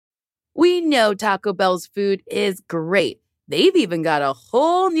We know Taco Bell's food is great. They've even got a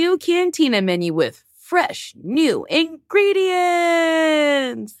whole new Cantina menu with fresh, new ingredients.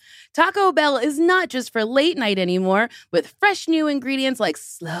 Taco Bell is not just for late night anymore, with fresh new ingredients like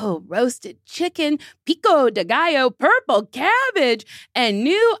slow roasted chicken, pico de gallo, purple cabbage, and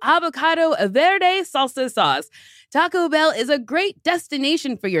new avocado verde salsa sauce. Taco Bell is a great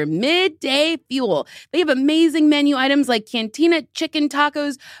destination for your midday fuel. They have amazing menu items like Cantina chicken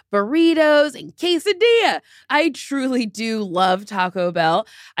tacos, burritos, and quesadilla. I truly do love Taco Bell.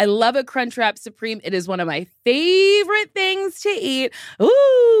 I love a Crunchwrap Supreme. It is one of my favorite things to eat.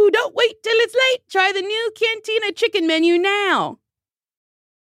 Ooh, don't wait till it's late. Try the new Cantina chicken menu now.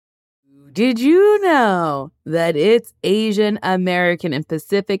 Did you know that it's Asian American and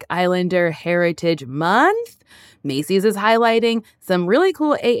Pacific Islander Heritage Month? Macy's is highlighting some really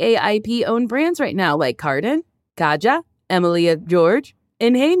cool AAIP-owned brands right now, like Cardin, Kaja, Emilia George,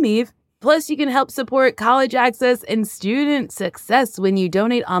 and Hey Meave. Plus, you can help support college access and student success when you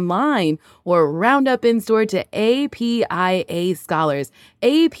donate online or round up in store to APIA Scholars.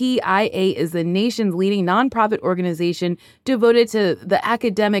 APIA is the nation's leading nonprofit organization devoted to the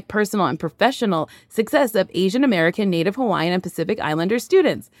academic, personal, and professional success of Asian American, Native Hawaiian, and Pacific Islander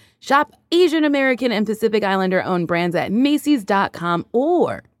students. Shop Asian American and Pacific Islander-owned brands at Macy's.com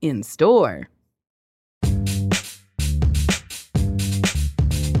or in store.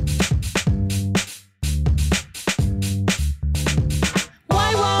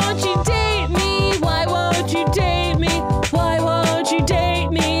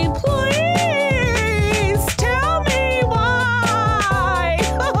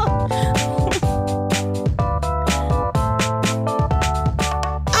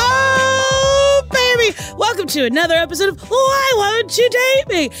 To another episode of Why Won't You Date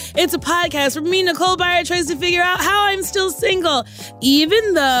Me? It's a podcast where me, Nicole Byer, tries to figure out how I'm still single,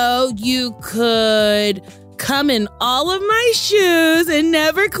 even though you could come in all of my shoes and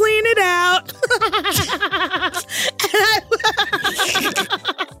never clean it out.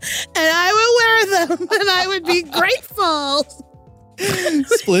 and I would wear them, and I would be grateful.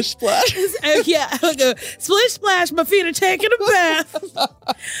 Splish splash. Yeah, I would go splish splash. My feet are taking a bath.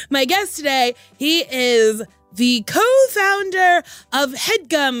 My guest today, he is the co-founder of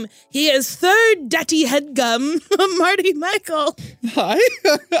HeadGum. He is third daddy HeadGum, Marty Michael. Hi.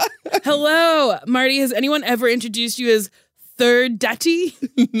 Hello, Marty. Has anyone ever introduced you as third daddy?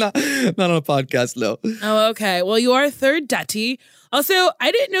 not on a podcast, no. Oh, okay. Well, you are third daddy. Also, I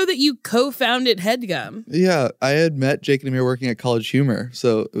didn't know that you co-founded HeadGum. Yeah, I had met Jake and Amir working at College Humor,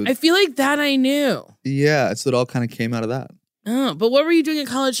 so I feel like that I knew. Yeah, so it all kind of came out of that. Oh, but what were you doing at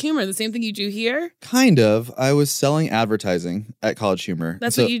College Humor? The same thing you do here? Kind of. I was selling advertising at College Humor.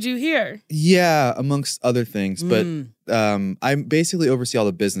 That's what you do here? Yeah, amongst other things. But I basically oversee all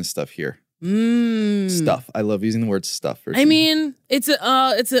the business stuff here. Stuff. I love using the word stuff. I mean, it's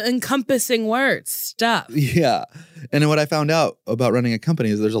an encompassing word, stuff. Yeah. And then what I found out about running a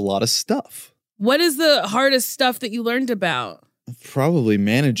company is there's a lot of stuff. What is the hardest stuff that you learned about? Probably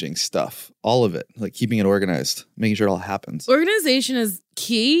managing stuff, all of it, like keeping it organized, making sure it all happens. Organization is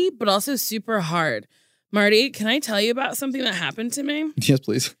key, but also super hard. Marty, can I tell you about something that happened to me? Yes,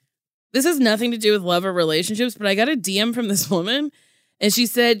 please. This has nothing to do with love or relationships, but I got a DM from this woman, and she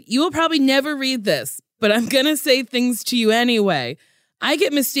said, "You will probably never read this, but I'm going to say things to you anyway. I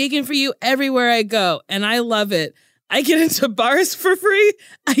get mistaken for you everywhere I go, and I love it. I get into bars for free,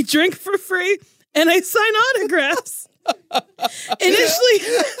 I drink for free, and I sign autographs." Initially,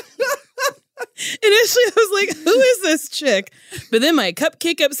 I was like, who is this chick? But then my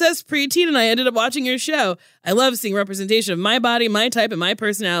cupcake-obsessed preteen and I ended up watching your show. I love seeing representation of my body, my type, and my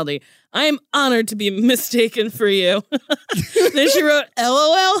personality. I am honored to be mistaken for you. Then she wrote,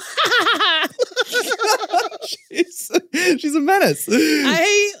 LOL. She's a menace.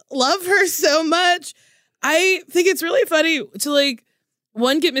 I love her so much. I think it's really funny to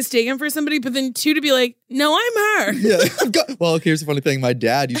one, get mistaken for somebody, but then two, to be like, no, I'm her. Yeah. Well, here's the funny thing. My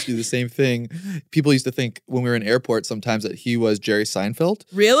dad used to do the same thing. People used to think when we were in airports sometimes that he was Jerry Seinfeld.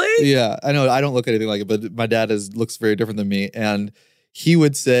 Really? Yeah. I know I don't look anything like it, but my dad looks very different than me. And he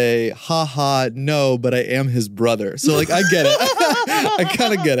would say, ha, no, but I am his brother. So I get it. I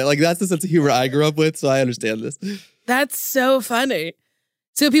kind of get it. That's the sense of humor I grew up with. So I understand this. That's so funny.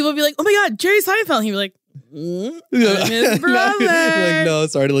 So people would be like, oh my God, Jerry Seinfeld. And he'd be like, I'm his brother. No,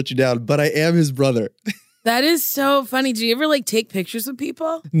 sorry to let you down, but I am his brother. That is so funny. Do you ever take pictures with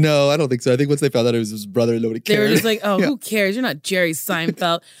people? No, I don't think so. I think once they found out it was his brother, nobody cared. They were just like, oh, Who cares? You're not Jerry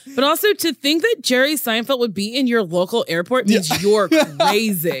Seinfeld. But also to think that Jerry Seinfeld would be in your local airport means you're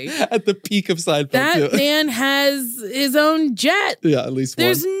crazy. At the peak of Seinfeld. That man has his own jet. Yeah, at least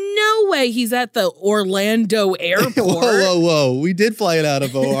There's one. no way, he's at the Orlando airport. Whoa. We did fly it out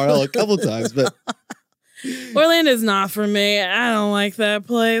of ORL a couple times, but Orlando's not for me. I don't like that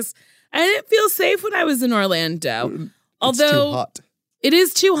place. I didn't feel safe when I was in Orlando. Although it's too hot. It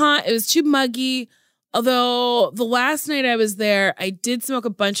is too hot. It was too muggy. Although the last night I was there, I did smoke a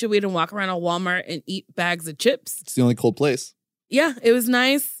bunch of weed and walk around a Walmart and eat bags of chips. It's the only cold place. Yeah, it was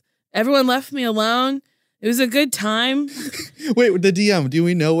nice. Everyone left me alone. It was a good time. Wait, the DM, do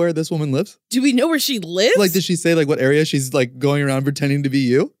we know where this woman lives? Do we know where she lives? Like, did she say like what area she's like going around pretending to be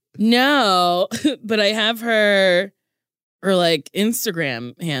you? No, but I have her like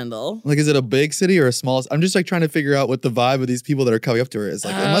Instagram handle. Like, is it a big city or a small? I'm just like trying to figure out what the vibe of these people that are coming up to her is.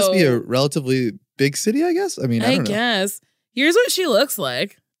 Like, it must be a relatively big city, I guess. I mean, I don't know. guess. Here's what she looks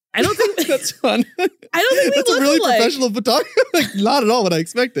like. I don't think that's fun. I don't think we that's look a really alike. professional photographer. Like, not at all what I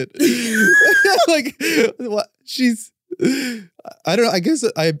expected. Like, what she's. I don't know. I guess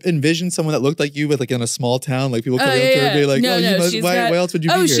I envisioned someone that looked like you, but like in a small town, like people coming up to her and be like, No, "Oh, you must, why else would you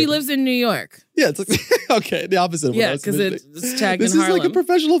be here?" Oh, she lives in New York. Yeah, it's like okay, the opposite. Of what I was because envisioning. it's tagged This in is Harlem. like a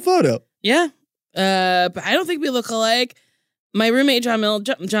professional photo. Yeah, but I don't think we look alike. My roommate John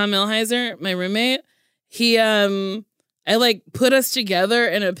Milheiser, my roommate, he I like put us together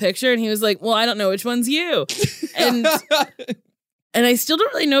in a picture, and he was like, "Well, I don't know which one's you," and I still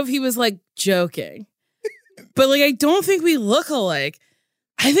don't really know if he was like joking. But like, I don't think we look alike.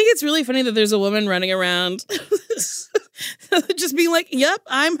 I think it's really funny that there's a woman running around just being like, "Yep,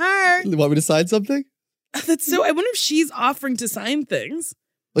 I'm her." You want me to sign something? That's so. I wonder if she's offering to sign things.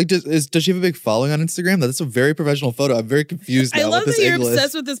 Like, does she have a big following on Instagram? That's a very professional photo. I'm very confused now. I love what this that you're angle obsessed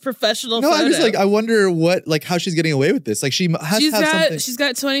is. with this professional No, photo. I'm just like, I wonder how she's getting away with this. Like, she's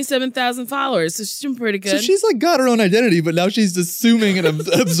got 27,000 followers, so she's doing pretty good. So she's like got her own identity, but now she's assuming and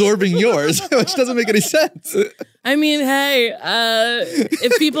absorbing yours, which doesn't make any sense. I mean, hey,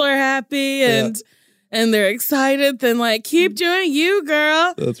 if people are happy and they're excited, then like keep doing you,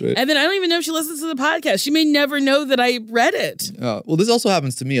 girl. That's right. And then I don't even know if she listens to the podcast. She may never know that I read it. Oh, well, this also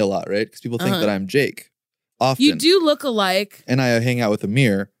happens to me a lot, right? Because people think that I'm Jake often. You do look alike. And I hang out with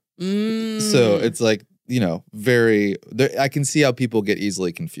Amir. So it's like, I can see how people get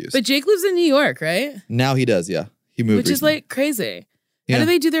easily confused. But Jake lives in New York, right? Now he does, yeah. He moved Which is recently. like crazy. Yeah. How do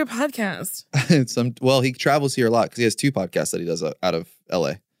they do their podcast? He travels here a lot because he has 2 podcasts that he does out of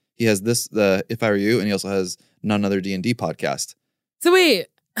LA. He has the If I Were You, and he also has None Other D&D podcast. So wait.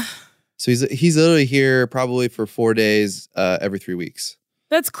 So he's literally here probably for 4 days every 3 weeks.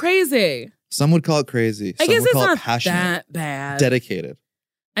 That's crazy. Some would call it crazy. I Some guess would it's call not it passionate. that bad. Dedicated.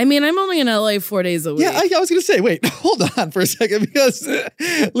 I mean, I'm only in LA 4 days a week. Yeah, I was going to say, wait, hold on for a second, because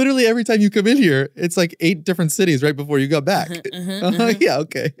literally every time you come in here, it's like 8 different cities right before you go back. Yeah,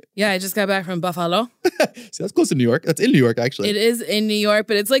 okay. Yeah, I just got back from Buffalo. See, that's close to New York. That's in New York, actually. It is in New York,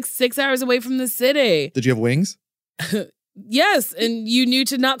 but it's like 6 hours away from the city. Did you have wings? Yes, and you knew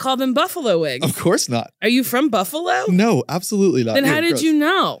to not call them buffalo wings. Of course not. Are you from Buffalo? No, absolutely not. Then how Ew, did gross. you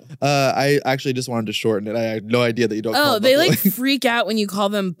know? I actually just wanted to shorten it. I had no idea that you don't call Oh, it they buffalo like wings. freak out when you call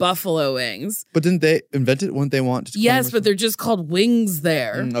them buffalo wings. But didn't they invent it? Wouldn't they want to call Yes, them but they're just called wings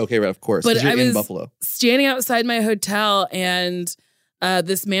there. okay, right, of course. But 'cause you're I in was Buffalo. standing outside my hotel, and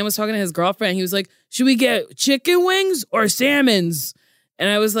this man was talking to his girlfriend. He was like, "Should we get chicken wings or salmons?" And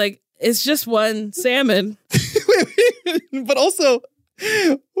I was like, "It's just one salmon." Wait, but also,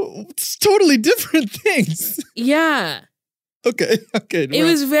 it's totally different things. Yeah. Okay. It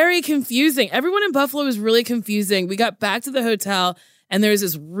was very confusing. Everyone in Buffalo was really confusing. We got back to the hotel, and there was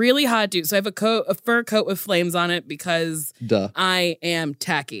this really hot dude. So I have a fur coat with flames on it because Duh. I am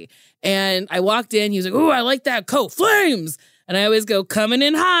tacky. And I walked in. He was like, "Ooh, I like that coat. Flames." And I always go, "Coming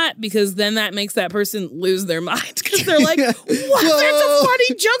in hot," because then that makes that person lose their mind because they're like, "What? That's a funny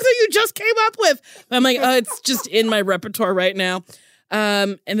joke that you just came up with." And I'm like, "Oh, it's just in my repertoire right now."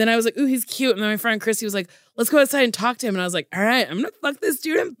 And then I was like, "Ooh, he's cute." And then my friend Chrissy was like, "Let's go outside and talk to him." And I was like, "All right, I'm gonna fuck this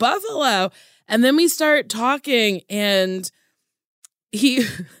dude in Buffalo." And then we start talking, and he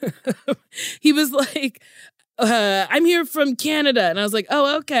was like, "I'm here from Canada." And I was like,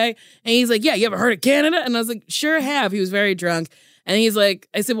 "Oh, okay." And he's like, "Yeah, you ever heard of Canada?" And I was like, "Sure have." He was very drunk. And he's like,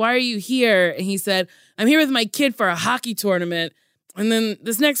 I said, "Why are you here?" And he said, "I'm here with my kid for a hockey tournament." And then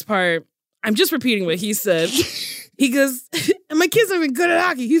this next part, I'm just repeating what he said. He goes, "And my kid's not even good at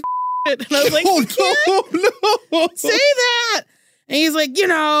hockey. He's and I was like, no. say that." And he's like,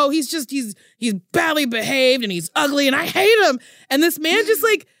 he's badly behaved and he's ugly and I hate him. And this man just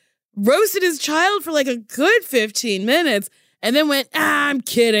like roasted his child for like a good 15 minutes and then went, "I'm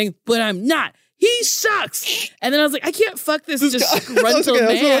kidding, but I'm not. He sucks." And then I was like, I can't fuck this disgruntled I was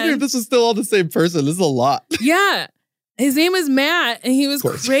wondering man. if this was still all the same person. This is a lot. Yeah. His name was Matt, and he was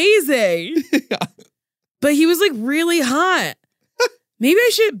course. crazy. Yeah. But he was like really hot. Maybe I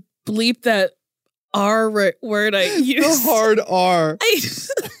should bleep that R word I used. The hard R. I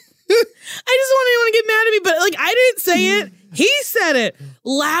just want anyone to get mad at me, but like I didn't say it. He said it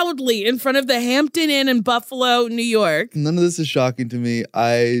loudly in front of the Hampton Inn in Buffalo, New York. None of this is shocking to me.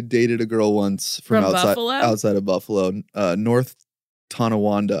 I dated a girl once from Buffalo? outside of Buffalo, North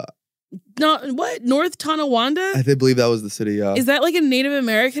Tonawanda. What? North Tonawanda? I believe that was the city. Yeah, Is that like a Native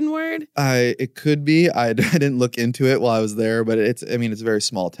American word? it could be. I didn't look into it while I was there, but it's a very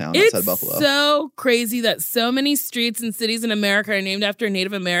small town outside It's Buffalo. so crazy that so many streets and cities in America are named after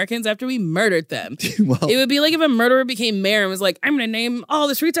Native Americans after we murdered them. Well, It would be like if a murderer became mayor and was like, I'm going to name all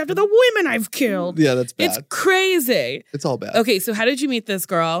the streets after the women I've killed. yeah, that's bad. It's crazy. It's all bad. Okay, so how did you meet this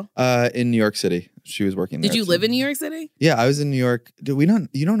girl? In New York City, she was working there. Did you live in New York City? Yeah, I was in New York. You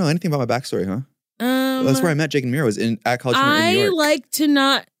don't know anything about my backstory, huh? That's where I met Jake and Mira. Was at College in New I York. like to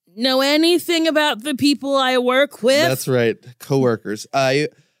not know anything about the people I work with. That's right, coworkers. I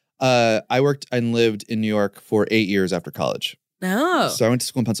worked and lived in New York for 8 years after college. Oh. So I went to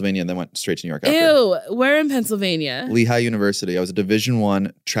school in Pennsylvania and then went straight to New York after. Ew. Where in Pennsylvania? Lehigh University. I was a Division I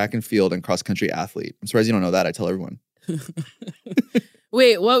track and field and cross country athlete. I'm surprised you don't know that. I tell everyone.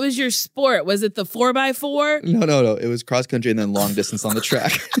 Wait, what was your sport? Was it the 4x4? No. It was cross country and then long distance on the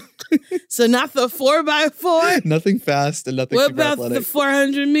track. So not the 4x4? Nothing fast and nothing What super about athletic. the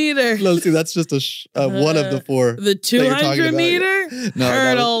 400 meter? No, see, that's just one of the four. The that you're talking 200 about. meter? No,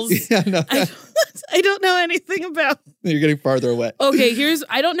 Hurdles. Yeah, no. I don't know anything about. You're getting farther away. Okay,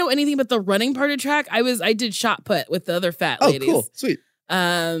 I don't know anything about the running part of track. I did shot put with the other fat ladies. Oh, cool. Sweet.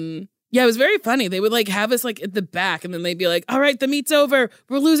 Yeah, it was very funny. They would like have us like at the back, and then they'd be like, "All right, the meet's over.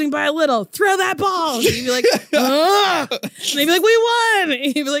 We're losing by a little. Throw that ball." And you'd be like, "Ah!" And they'd be like, "We won." And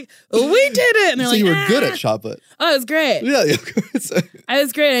you'd be like, "We did it." And they're So like, you were good "Ah." at shot put. Oh, it was great. Yeah, of course. I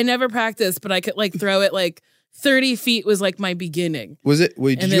was great. I never practiced, but I could like throw it like 30 feet was like my beginning. Wait, did And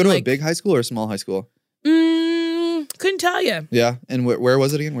you then, go to a like- big high school or a small high school? Couldn't tell you. Yeah. And where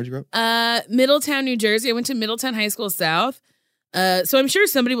was it again? Where'd you grow up? Middletown, New Jersey. I went to Middletown High School South. So I'm sure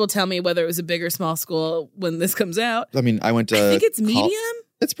somebody will tell me whether it was a big or small school when this comes out. I mean, I went to. I think it's medium.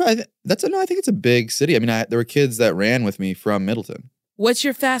 It's probably I think it's a big city. I mean, there were kids that ran with me from Middleton. What's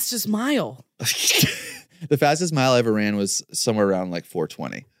your fastest mile? The fastest mile I ever ran was somewhere around like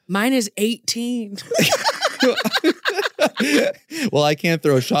 4:20. Mine is 18. Well, I can't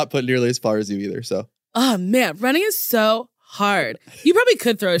throw a shot put nearly as far as you either. So Oh man, running is so hard. You probably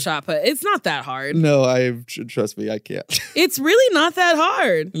could throw a shot put. It's not that hard. no, trust me, I can't. It's really not that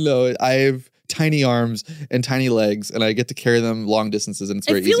hard. No, I have tiny arms and tiny legs, and I get to carry them long distances, and it's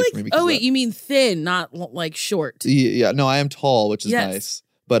very I feel easy like, for me. Because oh of wait, that. you mean thin, not like short. Yeah, no, I am tall, which is Yes. nice,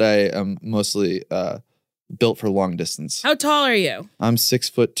 but I am mostly built for long distance. How tall are you? I'm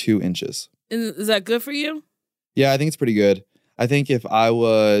 6'2". Is that good for you? Yeah, I think it's pretty good. I think if I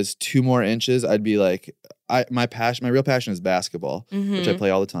was 2 more inches, I'd be like, my real passion is basketball, which I Mhm. play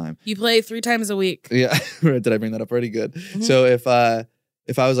all the time. You play 3 times a week. Yeah, did I bring that up already? Good. Mhm. So if I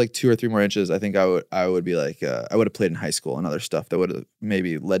was like 2 or 3 more inches, I think I would be like I would have played in high school and other stuff that would have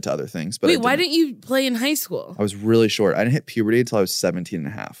maybe led to other things. But Wait, why didn't you play in high school? I was really short. I didn't hit puberty until I was 17 and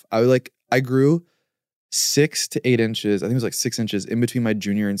a half. I grew 6 to 8 inches. I think it was like 6 inches in between my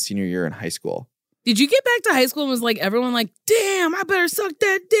junior and senior year in high school. Did you get back to high school and was like everyone like, damn, I better suck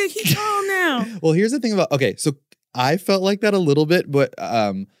that dick. He's tall now. Well, here's the thing okay, so I felt like that a little bit, but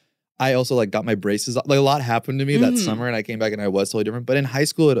I also like got my braces. Like a lot happened to me that Mhm. summer, and I came back and I was totally different. But in high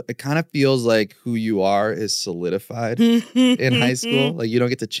school, it kind of feels like who you are is solidified in high school. Like you don't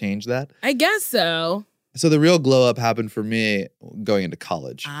get to change that. I guess so. So the real glow up happened for me going into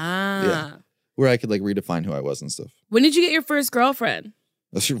college, Ah. where I could like redefine who I was and stuff. When did you get your first girlfriend?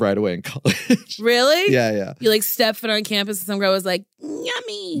 Right away in college. Really? Yeah. You like stepped foot on campus and some girl was like,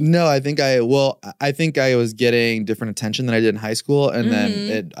 yummy. No, I think I was getting different attention than I did in high school, and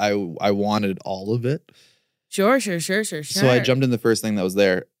then I wanted all of it. Sure. So I jumped in the first thing that was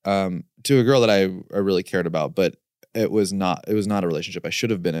there to a girl that I really cared about, but it was not a relationship I should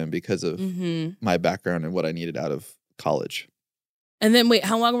have been in because of my background and what I needed out of college. And then wait,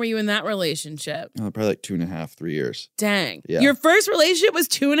 how long were you in that relationship? Probably like 2.5, 3 years. Dang. Yeah. Your first relationship was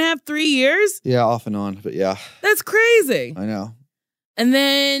 2.5, 3 years? Yeah, off and on, but yeah, That's crazy. I know. And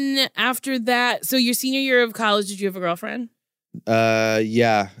then after that, so your senior year of college, did you have a girlfriend?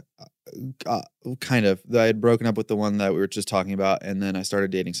 Yeah, kind of. I had broken up with the one that we were just talking about, and then I started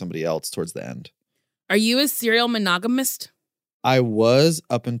dating somebody else towards the end. Are you a serial monogamist? I was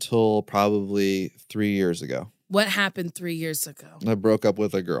up until probably 3 years ago. What happened 3 years ago? I broke up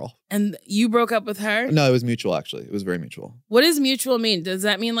with a girl. And you broke up with her? No, it was mutual, actually. It was very mutual. What does mutual mean? Does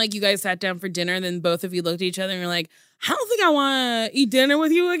that mean like you guys sat down for dinner and then both of you looked at each other and you're like, I don't think I want to eat dinner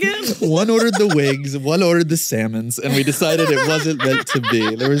with you again? One ordered the wigs, one ordered the salmons, and we decided it wasn't meant to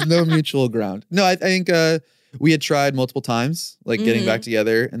be. There was no mutual ground. No, I think we had tried multiple times, like getting back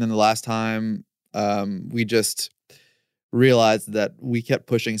together. And then the last time we just realized that we kept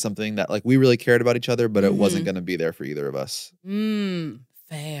pushing something that like we really cared about each other, but it wasn't going to be there for either of us.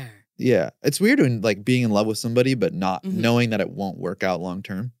 Fair. Yeah. It's weird when like being in love with somebody, but not knowing that it won't work out long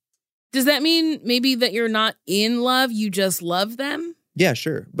term. Does that mean maybe that you're not in love, you just love them? Yeah,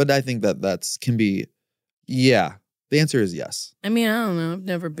 sure. But I think that can be, yeah. The answer is yes. I mean, I don't know. I've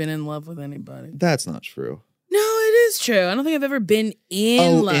never been in love with anybody. That's not true. No, it is true. I don't think I've ever been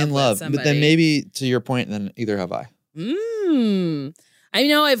in love with somebody. But then maybe to your point, then either have I. I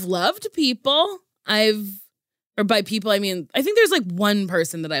know I've loved people. Or by people, I mean, I think there's like one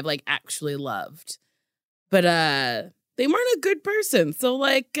person that I've like actually loved. But they weren't a good person. So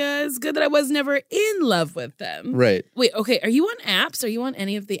like, it's good that I was never in love with them. Right. Wait, okay. Are you on apps? Are you on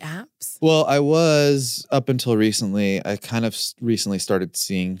any of the apps? Well, I was up until recently. I kind of recently started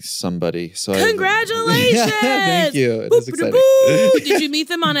seeing somebody. So Congratulations! Yeah, thank you. It is exciting. Did you meet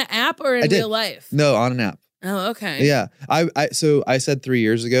them on an app or in real life? No, on an app. Oh, okay. Yeah. So I said 3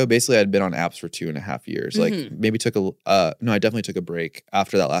 years ago, basically I'd been on apps for 2.5 years. Like maybe I definitely took a break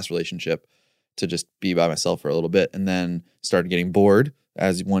after that last relationship to just be by myself for a little bit, and then started getting bored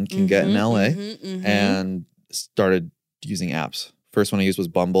as one can get in LA and started using apps. First one I used was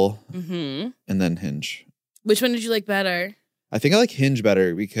Bumble and then Hinge. Which one did you like better? I think I like Hinge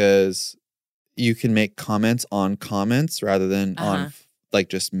better because you can make comments on comments rather than on like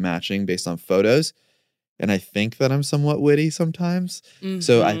just matching based on photos. And I think that I'm somewhat witty sometimes.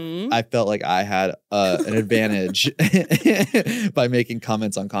 So I felt like I had an advantage by making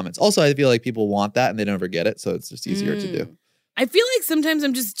comments on comments. Also, I feel like people want that and they don't ever get it. So it's just easier to do. I feel like sometimes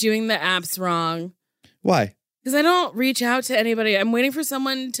I'm just doing the apps wrong. Why? Because I don't reach out to anybody. I'm waiting for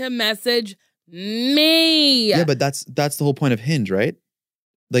someone to message me. Yeah, but that's the whole point of Hinge, right?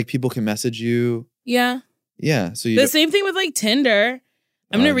 Like people can message you. Yeah. Yeah. So the same thing with like Tinder.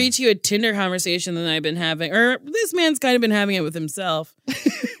 I'm going to read you a Tinder conversation that I've been having, or this man's kind of been having it with himself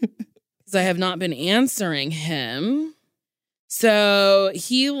because I have not been answering him. So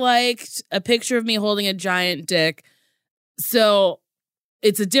he liked a picture of me holding a giant dick. So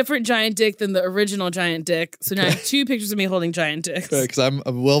it's a different giant dick than the original giant dick. So now I have 2 pictures of me holding giant dicks. Because I'm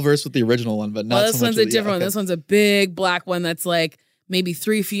well versed with the original one, but not this so much one's a different one. This one's a big black one that's like maybe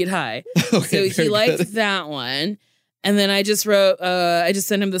 3 feet high. Okay, so he liked that one. And then I just wrote, I just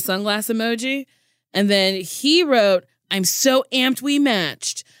sent him the sunglass emoji. And then he wrote, I'm so amped we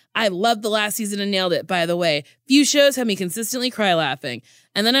matched. I loved the last season and nailed it, by the way. Few shows have me consistently cry laughing.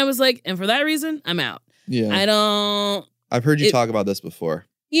 And then I was like, and for that reason, I'm out. Yeah. I've heard you talk about this before.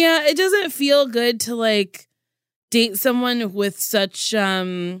 Yeah, it doesn't feel good to like date someone with such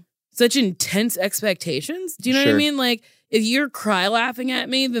intense expectations. Do you know what I mean? Like, if you're cry laughing at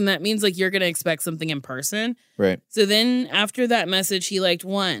me, then that means like you're going to expect something in person. Right. So then after that message, he liked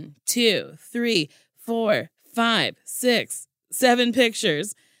 1, 2, 3, 4, 5, 6, 7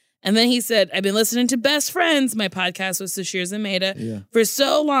 pictures. And then he said, I've been listening to Best Friends, my podcast with Sashir Zameda, for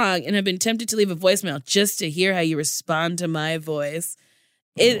so long, and have been tempted to leave a voicemail just to hear how you respond to my voice.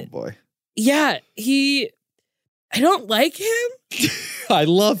 Oh, boy. Yeah, I don't like him. I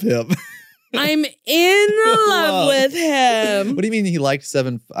love him. I'm in love with him. What do you mean he liked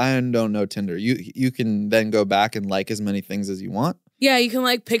 7? I don't know Tinder. You can then go back and like as many things as you want? Yeah, you can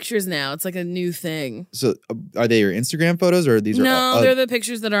like pictures now. It's like a new thing. So are they your Instagram photos or these No, they're the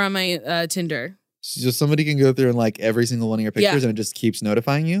pictures that are on my Tinder. So somebody can go through and like every single one of your pictures and it just keeps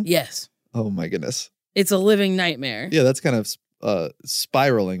notifying you? Yes. Oh my goodness. It's a living nightmare. Yeah, that's kind of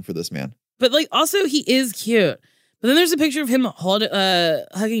spiraling for this man. But like also he is cute. But then there's a picture of him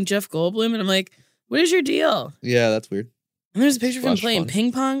hugging Jeff Goldblum, and I'm like, what is your deal? Yeah, that's weird. And there's a picture of him playing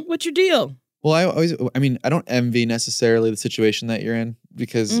ping pong. What's your deal? Well, I mean, I don't envy necessarily the situation that you're in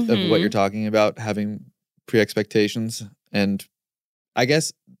because of what you're talking about, having pre-expectations. And I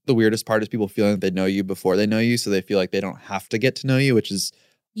guess the weirdest part is people feeling that they know you before they know you, so they feel like they don't have to get to know you, which is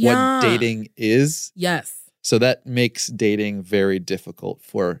what dating is. Yes. So that makes dating very difficult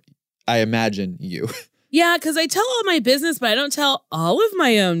for, I imagine, you. Yeah, because I tell all my business, but I don't tell all of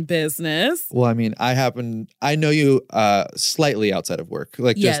my own business. Well, I mean, I know you slightly outside of work,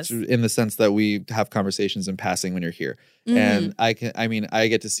 like just in the sense that we have conversations in passing when you're here. And I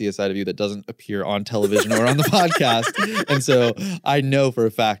get to see a side of you that doesn't appear on television or on the podcast. And so I know for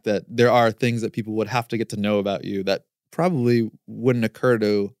a fact that there are things that people would have to get to know about you that probably wouldn't occur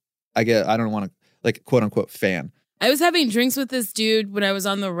to, I don't want to, like, quote unquote fan. I was having drinks with this dude when I was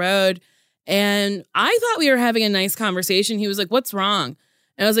on the road, and I thought we were having a nice conversation. He was like, "What's wrong?"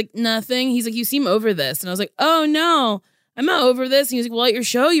 And I was like, "Nothing." He's like, "You seem over this." And I was like, "Oh, no, I'm not over this." And he was like, "Well, at your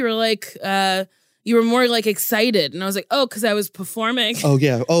show, you were like, you were more like excited." And I was like, "Oh, because I was performing." Oh,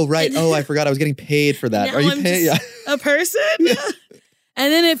 yeah. Oh, right. Oh, I forgot I was getting paid for that. Now Are you I'm paid? just Yeah. a person?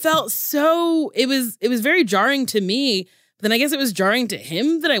 And then it felt so, it was very jarring to me. But then I guess it was jarring to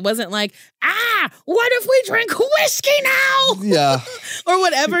him that I wasn't like, what if we drink whiskey now? Yeah. Or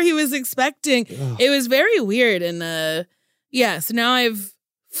whatever he was expecting. It was very weird. And so now I've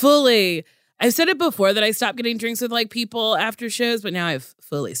said it before that I stopped getting drinks with like people after shows, but now I've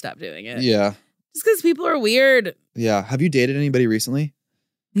fully stopped doing it. Yeah. Just because people are weird. Yeah. Have you dated anybody recently?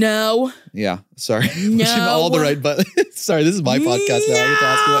 No. Yeah. Sorry. No. Pushing all the right buttons. Sorry, this is my podcast now. I get to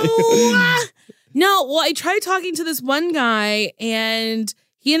ask about you. No, well, I tried talking to this one guy and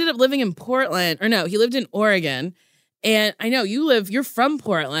he ended up living in Portland. Or no, he lived in Oregon. And I know you're from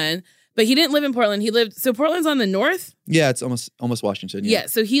Portland, but he didn't live in Portland. So Portland's on the north? Yeah, it's almost Washington. Yeah,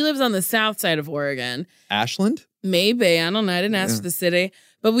 so he lives on the south side of Oregon. Ashland? Maybe. I don't know. I didn't ask the city.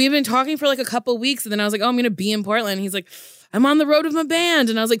 But we've been talking for like a couple weeks. And then I was like, oh, I'm going to be in Portland. And he's like, I'm on the road with my band.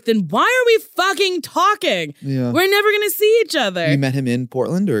 And I was like, then why are we fucking talking? Yeah. We're never going to see each other. You met him in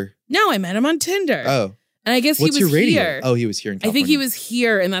Portland or? No, I met him on Tinder. Oh. And I guess What's he was your radio? here. Oh, he was here in California. I think he was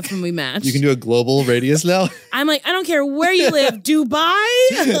here, and that's when we matched. You can do a global radius now? I'm like, I don't care where you live.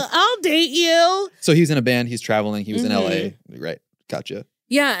 Dubai? I'll date you. So he's in a band. He's traveling. He was in LA. Right. Gotcha.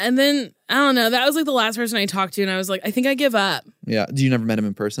 Yeah, and then, I don't know. That was like the last person I talked to, and I was like, I think I give up. Yeah. You never met him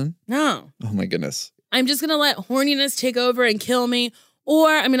in person? No. Oh, my goodness. I'm just going to let horniness take over and kill me, or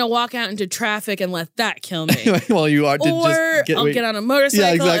I'm going to walk out into traffic and let that kill me. Well, you are. Or I'll get on a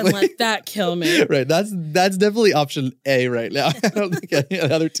motorcycle and let that kill me. Right. That's definitely option A right now. I don't think any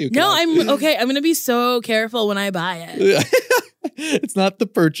other two can. No, I'm okay. I'm going to be so careful when I buy it. It's not the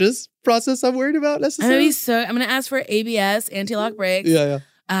purchase process I'm worried about necessarily. I'm going to ask for ABS, anti-lock brakes. Yeah.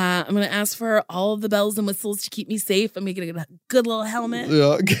 I'm going to ask for all of the bells and whistles to keep me safe. I'm going to get a good little helmet.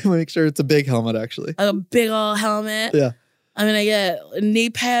 Yeah. Make sure it's a big helmet, actually. A big old helmet. Yeah. I'm going to get knee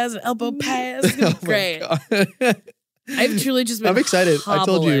pads and elbow pads. It's going to be great. I've truly just been I'm excited. hobbling. I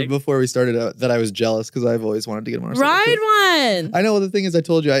told you before we started that I was jealous because I've always wanted to get a motorcycle. Ride one. I know. Well, the thing is, I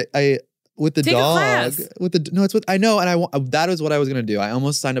told you, I with the Take dog. a class. I know, and that was what I was gonna do. I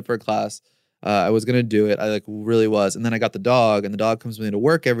almost signed up for a class. I was gonna do it. I really was, and then I got the dog, and the dog comes with me to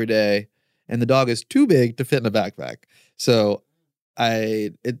work every day, and the dog is too big to fit in a backpack. So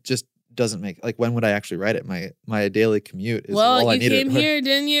it just doesn't make when would I actually ride it? My daily commute is all I you needed. came here,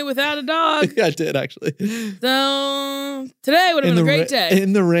 didn't you, without a dog? Yeah, I did actually. So today would have been a great day.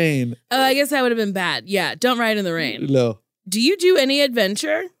 In the rain. Oh, I guess that would have been bad. Yeah, don't ride in the rain. No. Do you do any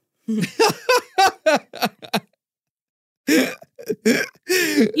adventure? You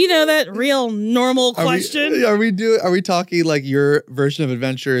know, that real normal question. Are we talking like your version of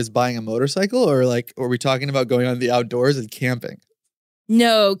adventure is buying a motorcycle, or are we talking about going on the outdoors and camping?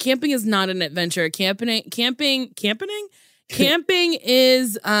 No, camping is not an adventure. Camping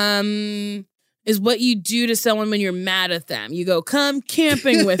is what you do to someone when you're mad at them. You go, come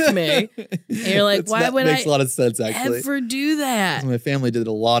camping with me. And you're like, why would I makes a lot of sense, actually. ever do that? My family did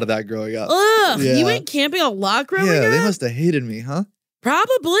a lot of that growing up. Ugh, Yeah. you went camping a lot growing up? Yeah, they must have hated me, huh?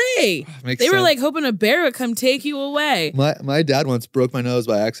 Probably. Makes They were sense. like hoping a bear would come take you away. My dad once broke my nose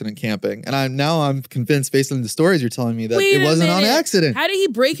by accident camping, and I'm convinced, based on the stories you're telling me, that Wait it a wasn't on minute. accident. How did he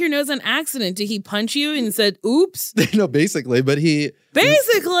break your nose on accident? Did he punch you and said, oops? No, basically, but he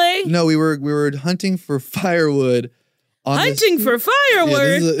Basically. no, we were hunting for firewood. Hunting for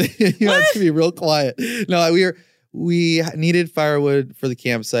firewood? You have to be real quiet. No, we needed firewood for the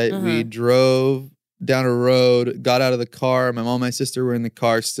campsite. We drove down a road, got out of the car. My mom and my sister were in the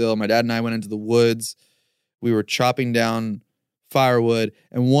car still. My dad and I went into the woods. We were chopping down firewood,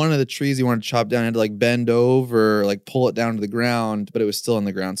 and one of the trees he wanted to chop down, I had to bend over, pull it down to the ground, but it was still in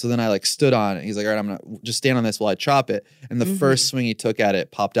the ground. So then I stood on it. He's like, all right, I'm gonna just stand on this while I chop it. And the first swing he took at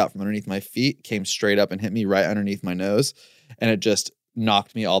it popped out from underneath my feet, came straight up and hit me right underneath my nose. And it just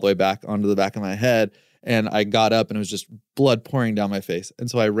knocked me all the way back onto the back of my head. And I got up and it was just blood pouring down my face. And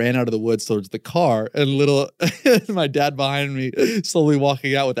so I ran out of the woods towards the car, and my dad behind me slowly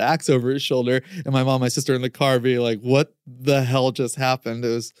walking out with the axe over his shoulder, and my mom, my sister in the car being like, what the hell just happened? It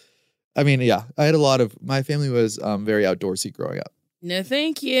was, I mean, yeah, I had my family was very outdoorsy growing up. No,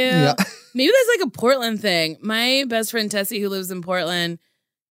 thank you. Yeah. Maybe that's like a Portland thing. My best friend Tessie, who lives in Portland,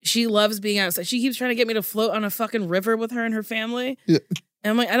 she loves being outside. She keeps trying to get me to float on a fucking river with her and her family. Yeah.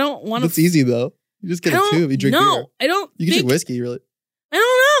 And I'm like, I don't want to. It's easy though. You just get a tube. You drink beer. No, I don't. You can drink whiskey, really. I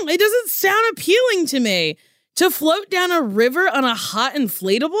don't know. It doesn't sound appealing to me. To float down a river on a hot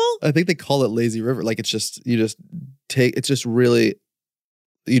inflatable? I think they call it lazy river. Like it's just really,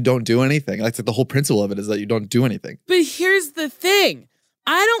 you don't do anything. Like the whole principle of it is that you don't do anything. But here's the thing.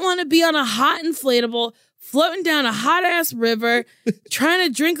 I don't want to be on a hot inflatable floating down a hot ass river trying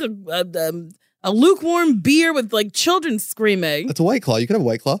to drink a lukewarm beer with like children screaming. That's a White Claw. You could have a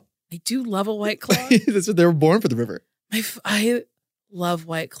White Claw. I do love a White Claw. That's what they were born for, the river. I love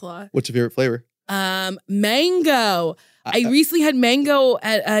White Claw. What's your favorite flavor? Mango. I recently had mango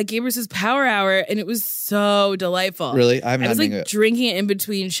at Gabrus's Power Hour, and it was so delightful. Really? I was like drinking it in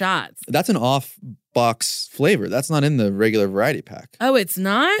between shots. That's an off-box flavor. That's not in the regular variety pack. Oh, it's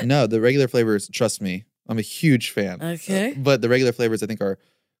not? No, the regular flavors, trust me, I'm a huge fan. Okay. But the regular flavors, I think, are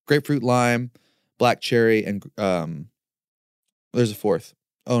grapefruit, lime, black cherry, and there's a fourth.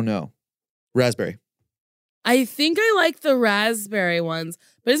 Oh, no. Raspberry. I think I like the raspberry ones,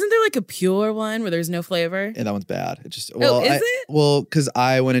 but isn't there like a pure one where there's no flavor? Yeah, that one's bad. It just is it? Well, because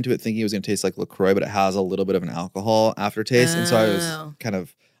I went into it thinking it was going to taste like LaCroix, but it has a little bit of an alcohol aftertaste, and so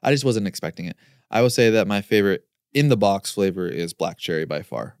I just wasn't expecting it. I will say that my favorite in the box flavor is black cherry by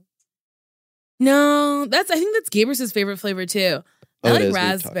far. No, I think that's Gabrus's favorite flavor too. I like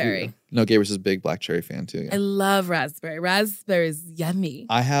raspberry. No, Gabrus is a big black cherry fan too. Yeah. I love raspberry. Raspberry is yummy.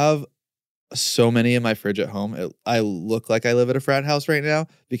 I have so many in my fridge at home. I look like I live at a frat house right now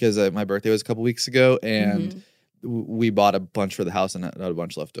because my birthday was a couple weeks ago, and we bought a bunch for the house and had a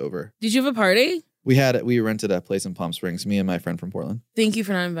bunch left over. Did you have a party? We rented a place in Palm Springs, me and my friend from Portland. Thank you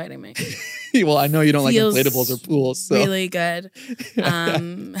for not inviting me. Well, I know you don't like inflatables or pools. So. Really good.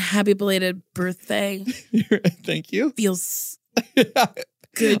 Happy belated birthday. Thank you. Feels good.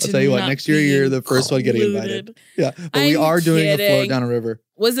 I'll tell you what, next year you're the first one getting invited. Yeah, but we are doing a float down a river.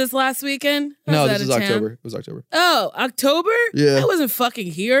 Was this last weekend? No, this is October. It was October. Oh, October? Yeah. I wasn't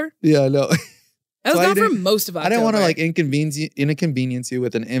fucking here. Yeah, no. I was gone for most of October. I didn't want to like inconvenience you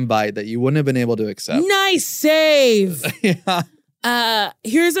with an invite that you wouldn't have been able to accept. Nice save. Yeah.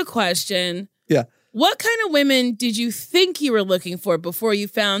 Here's a question. Yeah. What kind of women did you think you were looking for before you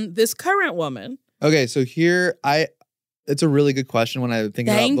found this current woman? Okay, so it's a really good question when I think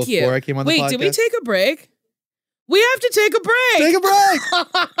about it before I came on the podcast. Wait, did we take a break? We have to take a break. Take a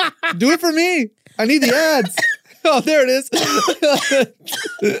break. Do it for me. I need the ads. Oh, there it is.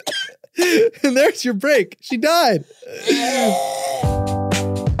 And there's your break. She died.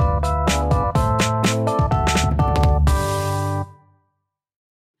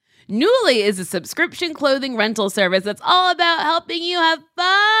 Nuuly is a subscription clothing rental service that's all about helping you have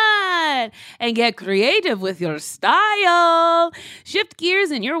fun and get creative with your style. Shift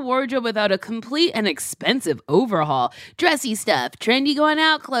gears in your wardrobe without a complete and expensive overhaul. Dressy stuff, trendy going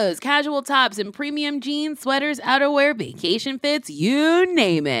out clothes, casual tops, and premium jeans, sweaters, outerwear, vacation fits, you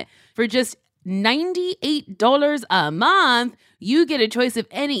name it. For just $98 a month, you get a choice of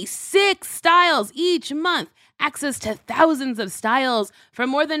any 6 styles each month. Access to thousands of styles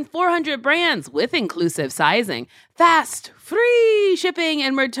from more than 400 brands with inclusive sizing, fast, free shipping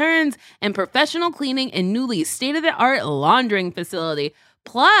and returns, and professional cleaning in Nuuly's state-of-the-art laundering facility,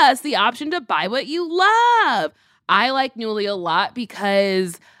 plus the option to buy what you love. I like Nuuly a lot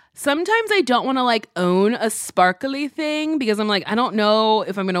because sometimes I don't want to like own a sparkly thing because I'm like, I don't know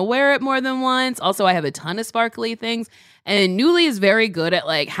if I'm going to wear it more than once. Also, I have a ton of sparkly things. And Nuuly is very good at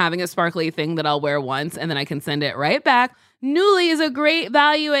like having a sparkly thing that I'll wear once and then I can send it right back. Nuuly is a great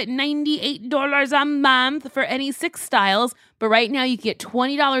value at $98 a month for any 6 styles. But right now you can get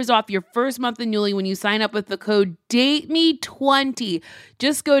 $20 off your first month of Nuuly when you sign up with the code DATEME20.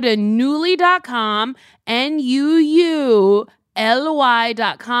 Just go to Nuuly.com, Nuuly.com.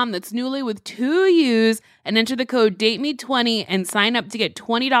 That's Nuuly with 2 U's, and enter the code DATEME20 and sign up to get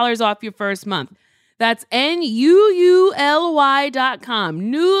 $20 off your first month. That's Nuuly.com.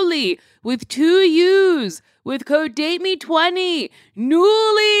 Nuuly with 2 U's with code DATEME20.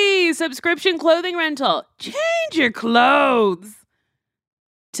 Nuuly subscription clothing rental. Change your clothes.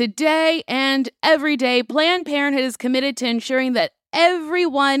 Today and every day, Planned Parenthood is committed to ensuring that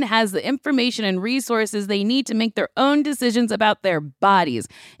everyone has the information and resources they need to make their own decisions about their bodies,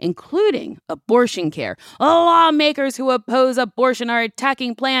 including abortion care. Lawmakers who oppose abortion are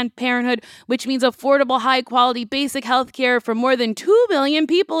attacking Planned Parenthood, which means affordable, high-quality, basic health care for more than 2 million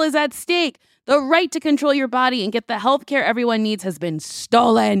people is at stake. The right to control your body and get the health care everyone needs has been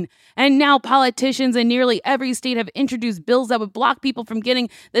stolen. And now politicians in nearly every state have introduced bills that would block people from getting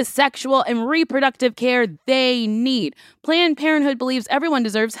the sexual and reproductive care they need. Planned Parenthood believes everyone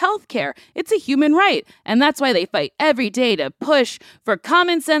deserves health care. It's a human right. And that's why they fight every day to push for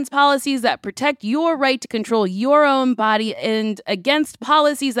common sense policies that protect your right to control your own body and against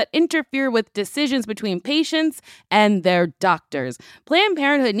policies that interfere with decisions between patients and their doctors. Planned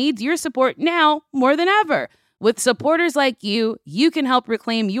Parenthood needs your support now more than ever. With supporters like you, you can help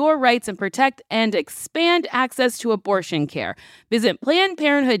reclaim your rights and protect and expand access to abortion care. Visit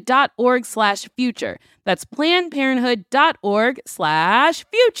PlannedParenthood.org/future. That's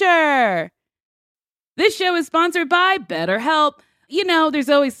PlannedParenthood.org/future. This show is sponsored by BetterHelp. You know, there's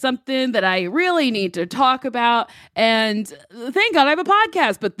always something that I really need to talk about, and thank God I have a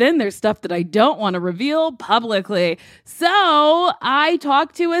podcast, but then there's stuff that I don't want to reveal publicly. So I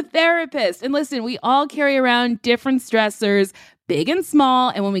talked to a therapist, and listen, we all carry around different stressors, big and small,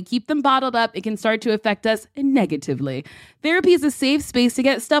 and when we keep them bottled up, it can start to affect us negatively. Therapy is a safe space to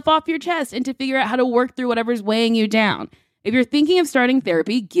get stuff off your chest and to figure out how to work through whatever's weighing you down. If you're thinking of starting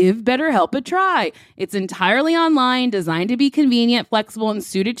therapy, give BetterHelp a try. It's entirely online, designed to be convenient, flexible, and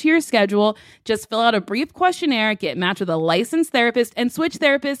suited to your schedule. Just fill out a brief questionnaire, get matched with a licensed therapist, and switch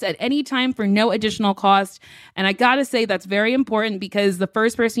therapists at any time for no additional cost. And I gotta say, that's very important because the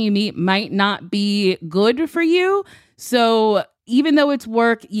first person you meet might not be good for you. So even though it's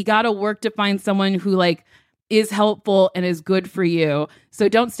work, you gotta work to find someone who is helpful and is good for you. So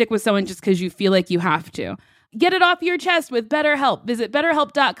don't stick with someone just because you feel like you have to. Get it off your chest with BetterHelp. Visit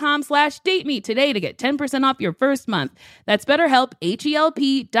BetterHelp.com/dateme today to get 10% off your first month. That's BetterHelp,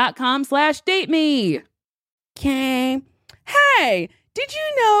 HELP.com/dateme. Okay. Hey, did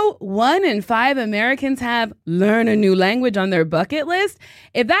you know 1 in 5 Americans have learn a new language on their bucket list?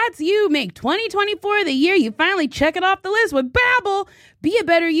 If that's you, make 2024 the year you finally check it off the list with Babbel. Be a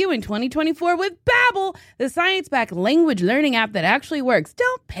better you in 2024 with Babbel, the science-backed language learning app that actually works.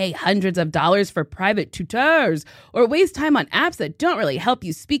 Don't pay hundreds of dollars for private tutors or waste time on apps that don't really help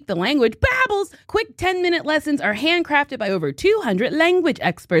you speak the language. Babbel's quick 10-minute lessons are handcrafted by over 200 language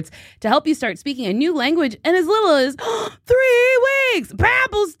experts to help you start speaking a new language in as little as 3 weeks.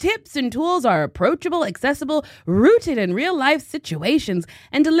 Babbel's tips and tools are approachable, accessible, rooted in real-life situations,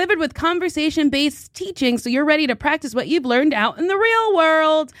 and delivered with conversation-based teaching so you're ready to practice what you've learned out in the real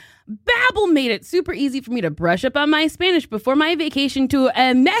world. Babbel made it super easy for me to brush up on my Spanish before my vacation to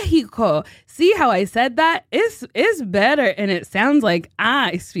Mexico. See how I said that? It's better, and it sounds like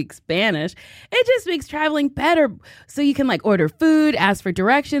I speak Spanish. It just makes traveling better, so you can order food, ask for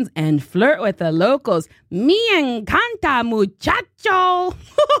directions, and flirt with the locals. Me encanta, muchacho.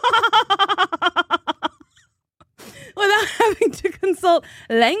 Without having to consult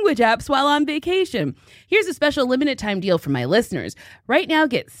language apps while on vacation. Here's a special limited time deal for my listeners. Right now,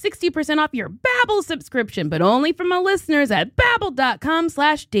 get 60% off your Babbel subscription, but only for my listeners at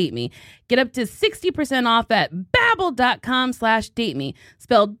Babbel.com/dateme. Get up to 60% off at Babbel.com/dateme.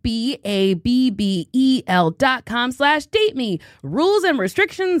 Spelled BABBEL.com/dateme. Rules and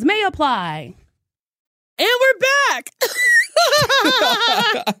restrictions may apply. And we're back.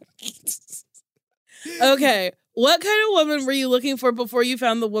 Okay. What kind of woman were you looking for before you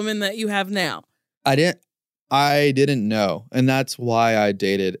found the woman that you have now? I didn't know. And that's why I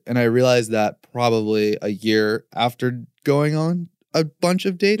dated. And I realized that probably a year after going on a bunch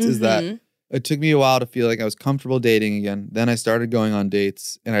of dates is that it took me a while to feel like I was comfortable dating again. Then I started going on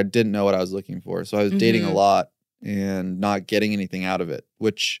dates and I didn't know what I was looking for. So I was dating a lot and not getting anything out of it,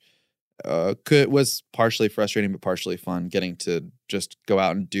 which was partially frustrating, but partially fun, getting to just go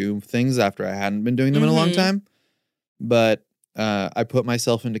out and do things after I hadn't been doing them in a long time. But I put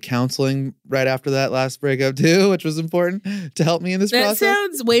myself into counseling right after that last breakup too, which was important to help me in this process. That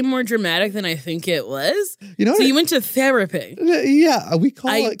sounds way more dramatic than I think it was. You know, so you went to therapy. Yeah, we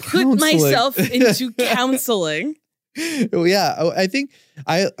call it counseling. I put myself into counseling. Yeah, I think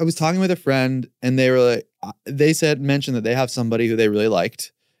I was talking with a friend and they were mentioned that they have somebody who they really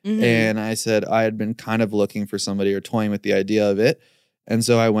liked. And I said I had been kind of looking for somebody or toying with the idea of it. And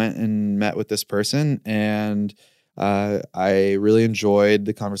so I went and met with this person and I really enjoyed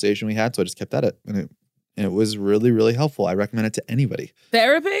the conversation we had. So I just kept at it. And it was really, really helpful. I recommend it to anybody.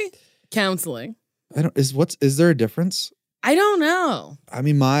 Therapy? Counseling. Is there a difference? I don't know. I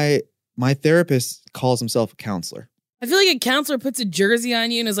mean, my therapist calls himself a counselor. I feel like a counselor puts a jersey on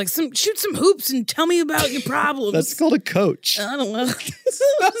you and is like, shoot some hoops and tell me about your problems. That's called a coach. I don't know.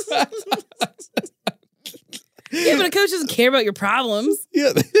 Yeah, but a coach doesn't care about your problems.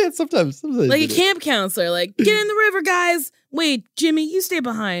 Yeah, sometimes Like a camp counselor, like, get in the river, guys. Wait, Jimmy, you stay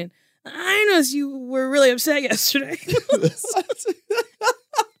behind. I noticed you were really upset yesterday.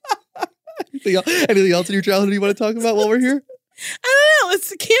 Anything else in your childhood you want to talk about while we're here? I don't know.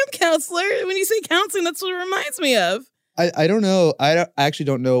 It's a camp counselor. When you say counseling, that's what it reminds me of. I don't know. I actually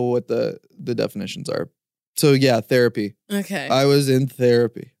don't know what the definitions are. So yeah, therapy. Okay. I was in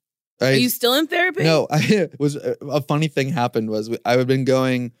therapy. Are you still in therapy? No, a funny thing happened was I had been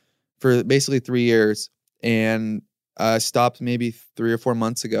going for basically 3 years and I stopped maybe 3 or 4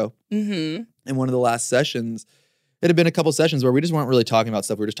 months ago. Mm-hmm. In one of the last sessions, it had been a couple sessions where we just weren't really talking about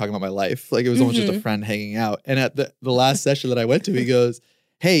stuff. We were just talking about my life. Like it was almost just a friend hanging out. And at the last session that I went to, he goes,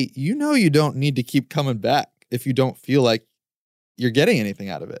 hey, you don't need to keep coming back if you don't feel like you're getting anything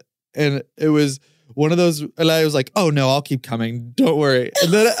out of it. And it was one of those, and I was like, oh no, I'll keep coming. Don't worry.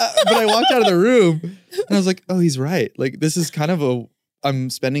 And then, but I walked out of the room and I was like, oh, he's right. Like this is kind of I'm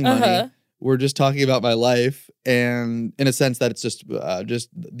spending money. We're just talking about my life. And in a sense that it's just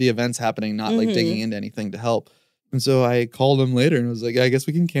the events happening, not like digging into anything to help. And so I called him later and was like, I guess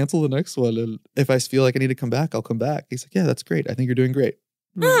we can cancel the next one. And if I feel like I need to come back, I'll come back. He's like, yeah, that's great. I think you're doing great.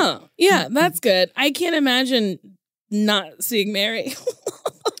 Oh, yeah, that's good. I can't imagine not seeing Mary.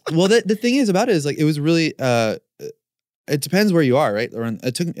 Well, the thing is about it is like, it was really, it depends where you are, right?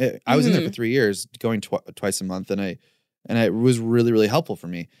 I was in there for 3 years going twice a month and it was really, really helpful for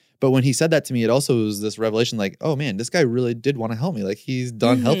me. But when he said that to me, it also was this revelation like, oh man, this guy really did want to help me. Like he's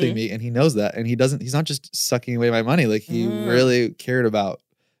done helping me and he knows that. And he's not just sucking away my money. Like he really cared about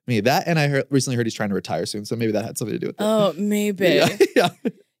me. That, and I recently heard he's trying to retire soon. So maybe that had something to do with it. Oh, maybe.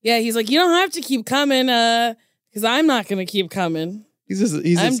 Yeah, he's like, you don't have to keep coming because I'm not going to keep coming. He's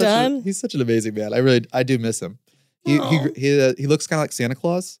such an amazing man. I do miss him. He looks kind of like Santa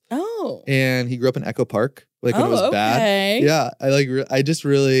Claus. Oh. And he grew up in Echo Park, like when it was bad. Yeah, I just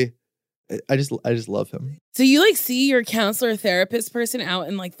love him. So you like see your counselor therapist person out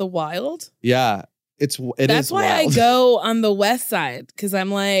in like the wild? Yeah, that's why wild. I go on the west side because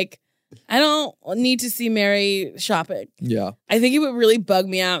I'm like, I don't need to see Mary shopping. Yeah, I think it would really bug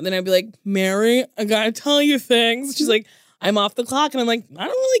me out. And then I'd be like, Mary, I gotta tell you things. She's like, I'm off the clock. And I'm like, I don't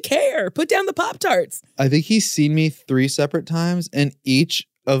really care. Put down the Pop-Tarts. I think he's seen me 3 separate times. And each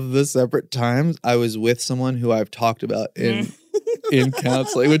of the separate times, I was with someone who I've talked about in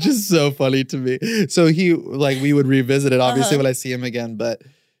counseling, which is so funny to me. So we would revisit it, obviously, when I see him again. But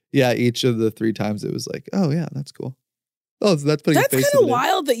yeah, each of the 3 times, it was like, oh, yeah, that's cool. Oh, so that's putting a face kind of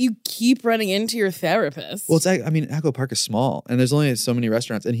wild that you keep running into your therapist. Well, Echo Park is small. And there's only so many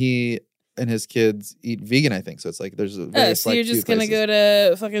restaurants. And he and his kids eat vegan, I think. So it's like there's a so you're just gonna go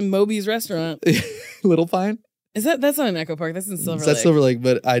to fucking Moby's restaurant. Little Pine? That's not in Echo Park, that's in Silver Lake. That's Silver Lake,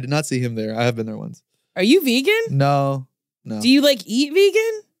 but I did not see him there. I have been there once. Are you vegan? No. Do you like eat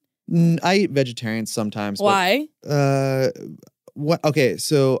vegan? I eat vegetarian sometimes. Why? What? Okay,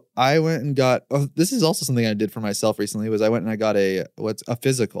 so I went and got. Oh, this is also something I did for myself recently. Was I went and I got a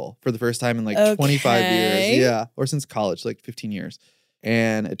physical for the first time in like 25 years. Yeah, or since college, like 15 years.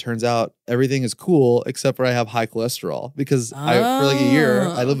 And it turns out everything is cool except for I have high cholesterol because for like a year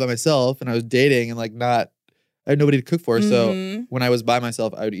I lived by myself and I was dating and I had nobody to cook for. So when I was by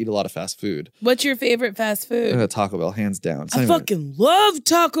myself, I would eat a lot of fast food. What's your favorite fast food? Taco Bell, hands down. I fucking love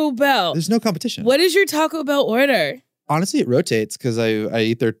Taco Bell. There's no competition. What is your Taco Bell order? Honestly, it rotates because I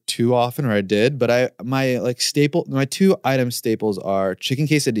eat there too often, or I did. But my 2 item staples are chicken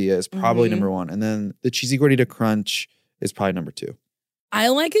quesadilla is probably number 1, and then the cheesy gordita crunch is probably number 2. I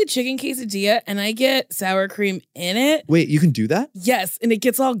like a chicken quesadilla and I get sour cream in it. Wait, you can do that? Yes, and it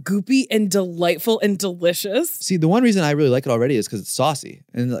gets all goopy and delightful and delicious. See, the one reason I really like it already is because it's saucy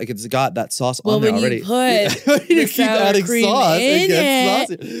and like it's got that sauce on there already. Well, when you put the sour cream in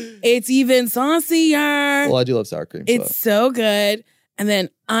it, it's even saucier. Well, I do love sour cream. It's so good. And then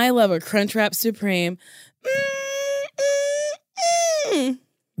I love a Crunchwrap Supreme.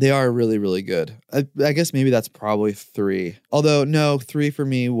 They are really, really good. I guess maybe that's probably 3. Although, no, 3 for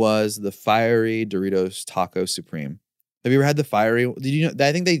me was the fiery Doritos Taco Supreme. Have you ever had the fiery? Did you know?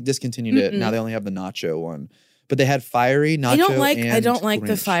 I think they discontinued it. Now they only have the nacho one. But they had fiery, nacho, I don't like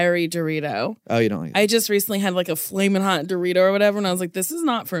the fiery Dorito. Oh, you don't like it? I just recently had like a flaming hot Dorito or whatever, and I was like, this is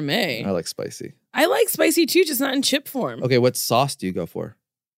not for me. I like spicy. I like spicy too, just not in chip form. Okay, what sauce do you go for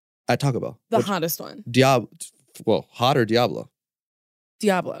at Taco Bell? The hottest one. Hot or Diablo?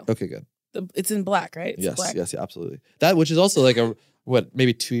 Diablo. Okay, good. It's in black, right? It's yes, black. yes, absolutely. That, which is also like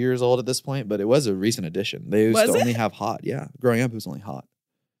maybe 2 years old at this point, but it was a recent addition. They used to only have hot. Yeah. Growing up, it was only hot.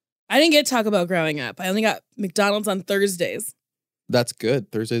 I didn't get Taco Bell growing up. I only got McDonald's on Thursdays. That's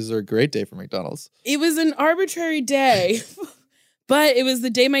good. Thursdays are a great day for McDonald's. It was an arbitrary day, but it was the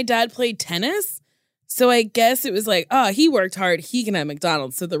day my dad played tennis. So I guess it was like, oh, he worked hard. He can have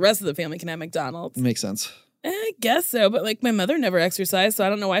McDonald's. So the rest of the family can have McDonald's. Makes sense. I guess so. But like my mother never exercised. So I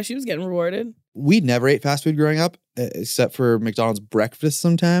don't know why she was getting rewarded. We never ate fast food growing up, except for McDonald's breakfast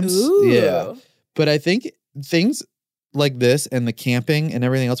sometimes. Ooh. Yeah. But I think things like this and the camping and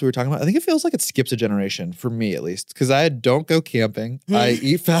everything else we were talking about, I think it feels like it skips a generation, for me at least. Because I don't go camping. I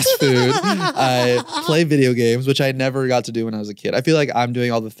eat fast food. I play video games, which I never got to do when I was a kid. I feel like I'm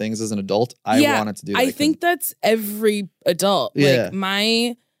doing all the things as an adult I wanted to do. I think that's every adult. Yeah. Like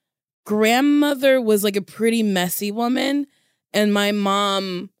my grandmother was like a pretty messy woman, and my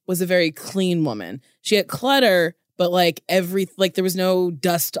mom was a very clean woman. She had clutter, but like there was no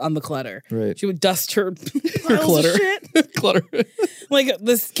dust on the clutter. Right. She would dust her piles clutter. of shit. Clutter. Like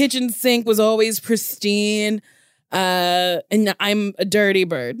this kitchen sink was always pristine. And I'm a dirty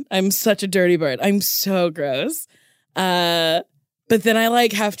bird. I'm such a dirty bird. I'm so gross. But then I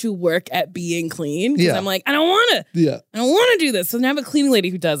like have to work at being clean because I'm like, I don't want to do this. So now I have a cleaning lady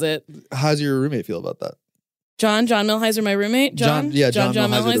who does it. How's your roommate feel about that? John Milheiser, my roommate. John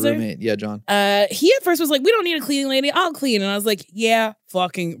Milheiser, the roommate. Yeah, John. He at first was like, we don't need a cleaning lady. I'll clean. And I was like, yeah,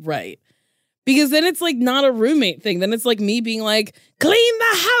 fucking right. Because then it's like not a roommate thing. Then it's like me being like, clean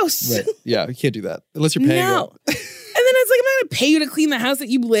the house. Right. Yeah, you can't do that unless you're paying. No. And then it's like, I'm not going to pay you to clean the house that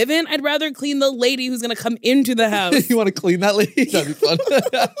you live in. I'd rather clean the lady who's going to come into the house. You want to clean that lady? That'd be fun.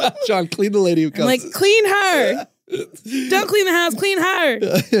 John, clean the lady who comes. I'm like, clean her. Don't clean the house, clean her.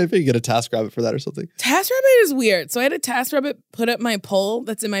 I think you get a TaskRabbit for that or something. TaskRabbit is weird. So I had a TaskRabbit put up my pole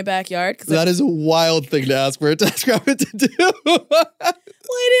that's in my backyard. That is a wild thing to ask for a TaskRabbit to do. Well,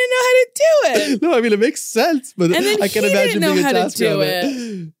 I didn't know how to do it. No, I mean, it makes sense, but and then I can imagine didn't know being a how to do it.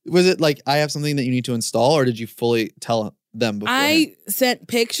 TaskRabbit. Was it like, I have something that you need to install, or did you fully tell them before? I sent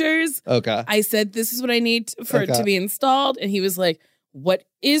pictures. Okay. I said, this is what I need for it to be installed. And he was like, what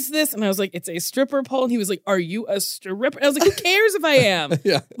is this? And I was like, it's a stripper pole. And he was like, are you a stripper? And I was like, who cares if I am?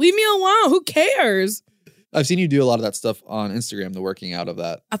 Yeah. Leave me alone. Who cares? I've seen you do a lot of that stuff on Instagram, the working out of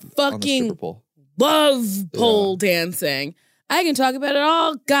that. I fucking love pole dancing. I can talk about it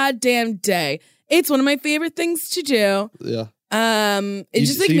all goddamn day. It's one of my favorite things to do. Yeah. It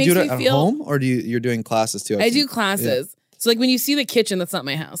just like makes do it me at feel home, or you're doing classes too? I do classes. Yeah. So like when you see the kitchen, that's not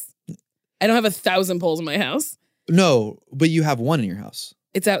my house. I don't have 1,000 poles in my house. No, but you have one in your house.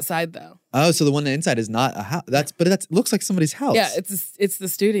 It's outside though. Oh, so the one inside is not a house. That looks like somebody's house. Yeah, it's the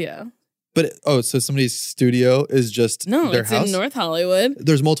studio. But so somebody's studio is just their house? In North Hollywood.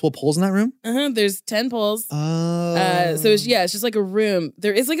 There's multiple poles in that room? There's 10 poles. Oh. So it's just like a room.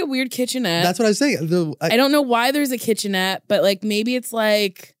 There is like a weird kitchenette. That's what I was saying. I don't know why there's a kitchenette, but like maybe it's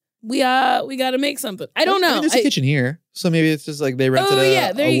like we got to make something. I don't know. I mean, there's a kitchen here, so maybe it's just like they rented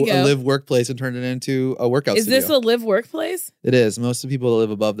a live workplace and turned it into a workout studio. Is this a live workplace? It is. Most of the people that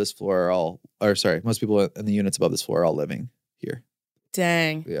live above this floor most people in the units above this floor are all living here.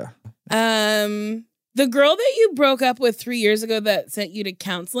 Dang. Yeah. The girl that you broke up with 3 years ago that sent you to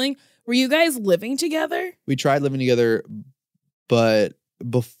counseling, were you guys living together? We tried living together, but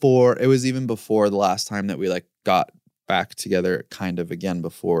it was even before the last time that we like got back together kind of again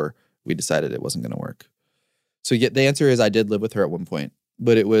before we decided it wasn't going to work. So the answer is I did live with her at one point,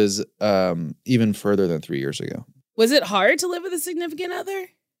 but it was even further than 3 years ago. Was it hard to live with a significant other?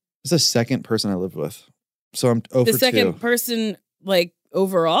 It's the second person I lived with. So I'm 0 for 2. The second person like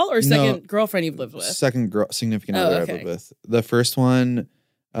overall or second girlfriend you've lived with? Second significant other I've lived with. The first one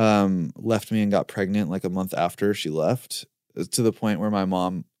left me and got pregnant like a month after she left, to the point where my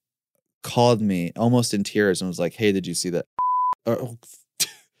mom called me almost in tears and was like, hey, did you see that?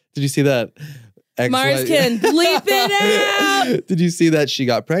 Did you see that? Mars can bleep it out. Did you see that she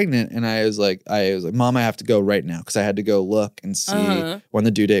got pregnant? And I was like, Mom, I have to go right now, because I had to go look and see when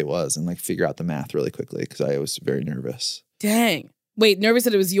the due date was and like figure out the math really quickly because I was very nervous. Dang. Wait, nervous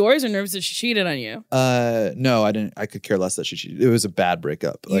that it was yours or nervous that she cheated on you? No, I didn't. I could care less that she cheated. It was a bad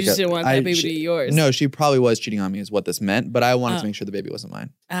breakup. You just didn't want that baby to be yours. No, she probably was cheating on me is what this meant, but I wanted to make sure the baby wasn't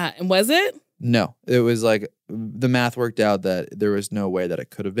mine. And was it? No, it was like the math worked out that there was no way that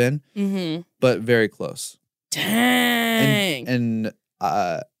it could have been, but very close. Dang. And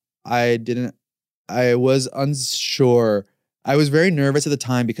I was unsure. I was very nervous at the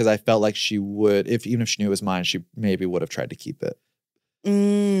time because I felt like she would, even if she knew it was mine, she maybe would have tried to keep it.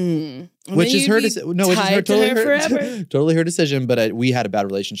 And which then is you'd her be decision. No, which is her tied to totally her her, forever. totally her decision. But we had a bad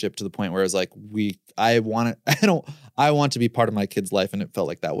relationship to the point where it was like I want to be part of my kid's life, and it felt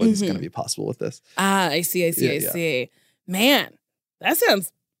like that wasn't going to be possible with this. I see. I Yeah. see. Man, that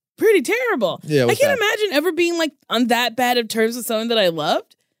sounds pretty terrible. Yeah, it I was can't bad. imagine ever being like on that bad of terms with someone that I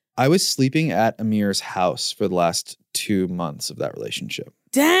loved. I was sleeping at Amir's house for the last 2 months of that relationship.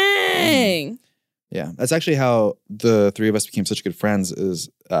 Dang. Yeah, that's actually how the three of us became such good friends. Is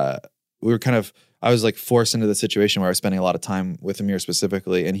we were I was like forced into the situation where I was spending a lot of time with Amir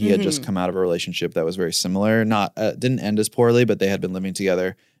specifically, and he had just come out of a relationship that was very similar. Not didn't end as poorly, but they had been living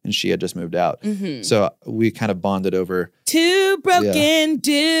together, and she had just moved out. So we kind of bonded over. Two broken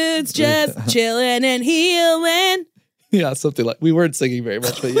dudes just chilling and healing. Yeah, something like we weren't singing very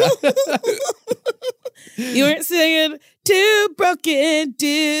much, but yeah. You weren't singing two broken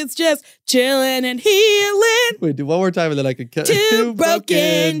dudes just chilling and healing. Wait, do one more time and then I could cut. Two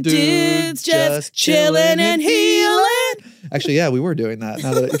broken dudes just chilling and healing. Actually, yeah, we were doing that.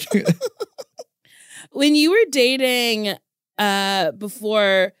 Now that When you were dating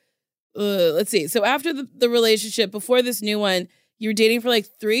before, let's see. So after the relationship, before this new one, you were dating for like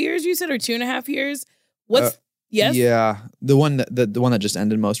 3 years, you said, or 2.5 years? Yes? Yeah, the one that just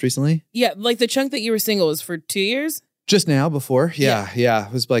ended most recently. Yeah, like the chunk that you were single was for 2 years? Just now, before. Yeah,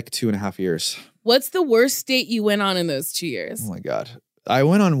 it was like 2.5 years. What's the worst date you went on in those 2 years? Oh my God. I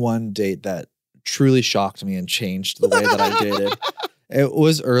went on one date that truly shocked me and changed the way that I dated. It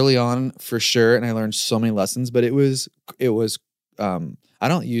was early on for sure, and I learned so many lessons, but it was I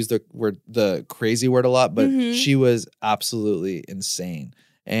don't use the crazy word a lot, but she was absolutely insane.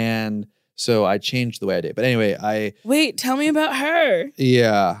 And so I changed the way I did. But anyway, Wait, tell me about her.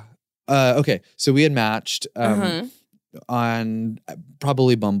 Yeah. Okay. So we had matched on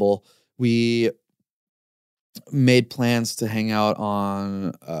probably Bumble. We made plans to hang out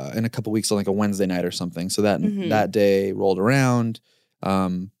on in a couple weeks on like a Wednesday night or something. So that day rolled around.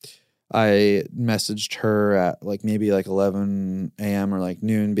 I messaged her at like maybe like 11 a.m. or like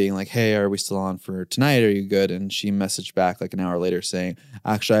noon being like, hey, are we still on for tonight? Are you good? And she messaged back like an hour later saying,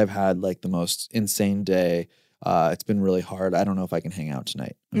 actually, I've had like the most insane day. It's been really hard. I don't know if I can hang out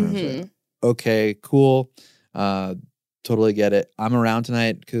tonight. And I was like, okay, cool. Totally get it. I'm around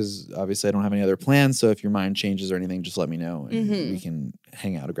tonight because obviously I don't have any other plans. So if your mind changes or anything, just let me know and we can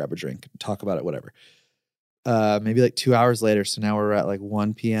hang out or grab a drink, talk about it, whatever. Maybe like 2 hours later. So now we're at like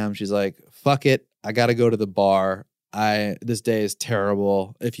 1 p.m. She's like, fuck it. I got to go to the bar. This day is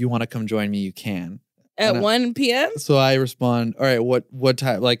terrible. If you want to come join me, you can. At 1 p.m.? So I respond, all right, what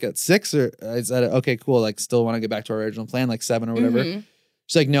time? Like at 6 or I said, okay, cool. Like still want to get back to our original plan, like 7 or whatever.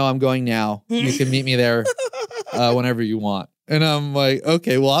 She's like, no, I'm going now. You can meet me there whenever you want. And I'm like,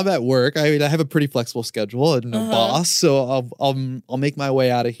 okay, well, I'm at work. I mean, I have a pretty flexible schedule and a boss. So I'll make my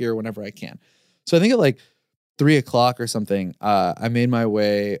way out of here whenever I can. So I think at like 3 o'clock or something, I made my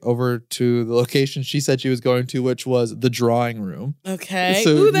way over to the location she said she was going to, which was the drawing room. Okay. So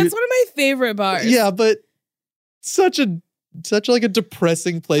Ooh, that's one of my favorite bars. Yeah, but such like a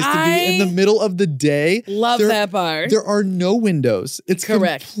depressing place to be in the middle of the day. Love that bar. There are no windows. It's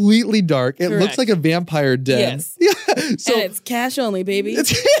Correct. completely dark. It Correct. looks like a vampire den. Yes. Yeah. So and it's cash only, baby.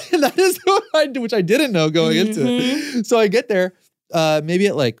 that is what I do, which I didn't know going into it. So I get there maybe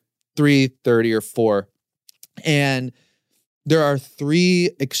at like 3:30 or 4. And there are 3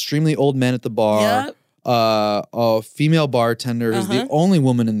 extremely old men at the bar. Yep. A female bartender who's the only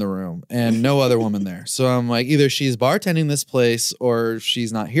woman in the room and no other woman there. So I'm like, either she's bartending this place or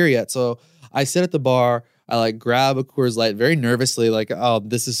she's not here yet. So I sit at the bar. I like grab a Coors Light very nervously, like, oh,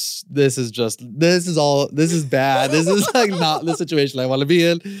 this is bad. This is like not the situation I want to be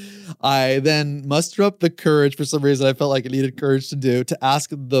in. I then muster up the courage for some reason. I felt like I needed courage to ask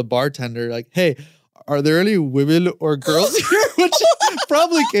the bartender, like, hey, are there any women or girls here? Which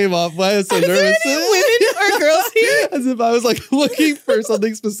probably came off why I was so nervous. There any women or girls here? As if I was like looking for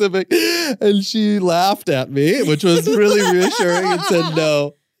something specific. And she laughed at me, which was really reassuring, and said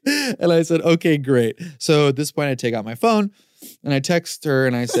no. And I said, okay, great. So at this point, I take out my phone and I text her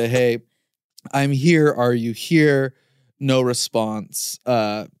and I say, hey, I'm here. Are you here? No response.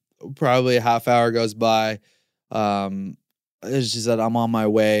 Probably a half hour goes by. She said, I'm on my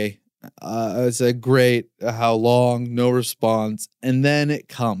way. I said, great. How long? No response. And then it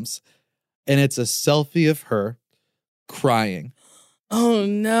comes. And it's a selfie of her crying. Oh,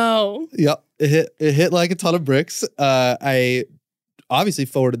 no. Yep. It hit like a ton of bricks. I obviously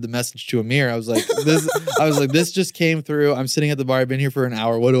forwarded the message to Amir. I was like, this just came through. I'm sitting at the bar. I've been here for an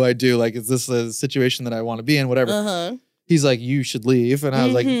hour. What do I do? Like, is this a situation that I want to be in? Whatever. He's like, you should leave. And I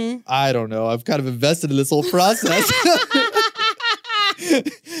was like, I don't know. I've kind of invested in this whole process.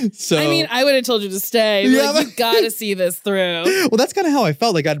 So I mean, I would have told you to stay. Yeah, Like, you got to see this through. well, that's kind of how I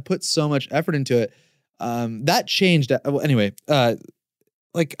felt. Like I'd put so much effort into it. That changed. Well, anyway,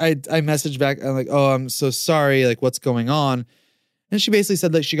 like I messaged back. I'm like, oh, I'm so sorry. Like, what's going on? And she basically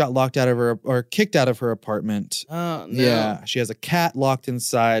said that she got locked out of her or kicked out of her apartment. Oh, no. Yeah, she has a cat locked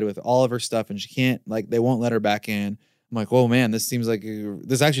inside with all of her stuff, and she can't, like, they won't let her back in. I'm like, oh man, this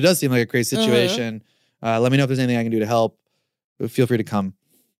actually does seem like a crazy situation. Let me know if there's anything I can do to help. Feel free to come.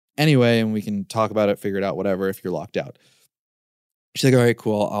 Anyway, and we can talk about it, figure it out, whatever, if you're locked out. She's like, all right,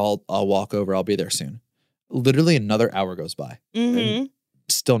 cool. I'll walk over. I'll be there soon. Literally another hour goes by. And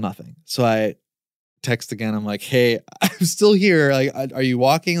still nothing. So I text again. I'm like, hey, I'm still here. Like, are you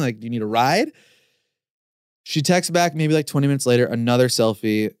walking? Like, do you need a ride? She texts back maybe like 20 minutes later, another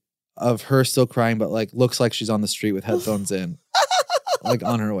selfie of her still crying, but like looks like she's on the street with headphones in, like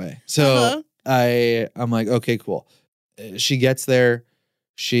on her way. So I'm like, okay, cool. She gets there.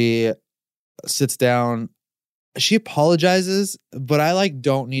 She sits down. She apologizes, but I like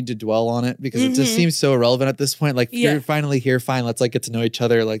don't need to dwell on it because it just seems so irrelevant at this point. Like, you're finally here. Fine. Let's like get to know each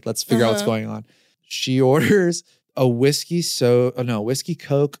other. Like, let's figure out what's going on. She orders a whiskey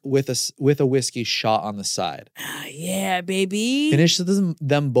Coke with a whiskey shot on the side. Yeah, baby. Finishes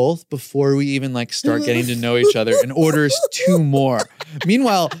them both before we even like start getting to know each other and orders 2 more.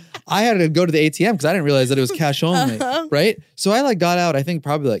 Meanwhile, I had to go to the ATM because I didn't realize that it was cash only, right? So I like got out, I think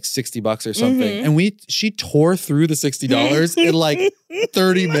probably like $60 or something. And she tore through the $60 in like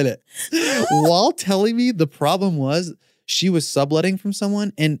 30 minutes while telling me the problem was she was subletting from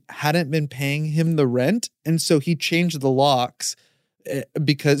someone and hadn't been paying him the rent. And so he changed the locks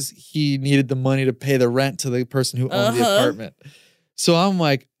because he needed the money to pay the rent to the person who owned the apartment. So I'm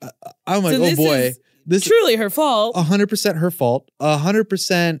like, oh boy. This truly her fault. 100% her fault.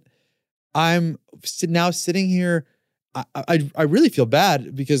 100%. I'm now sitting here. I really feel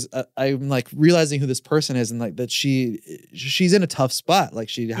bad because I'm like realizing who this person is and like that she's in a tough spot. Like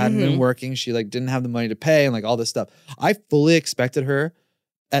she hadn't been working. She like didn't have the money to pay and like all this stuff. I fully expected her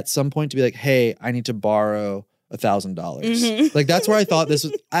at some point to be like, hey, I need to borrow $1,000. Like that's where I thought this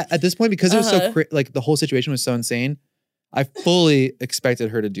was at this point because it was so like the whole situation was so insane. I fully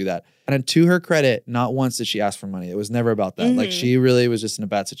expected her to do that. And to her credit, not once did she ask for money. It was never about that. Like she really was just in a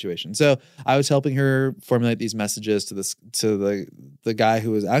bad situation. So I was helping her formulate these messages to the guy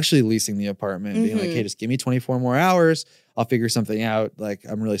who was actually leasing the apartment, being like, hey, just give me 24 more hours. I'll figure something out. Like,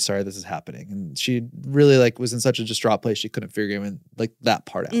 I'm really sorry this is happening. And she really like was in such a distraught place. She couldn't figure even like that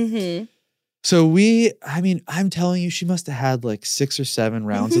part out. So I'm telling you, she must have had like 6 or 7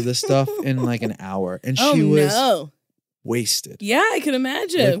 rounds of this stuff in like an hour. And she was wasted. Yeah, I can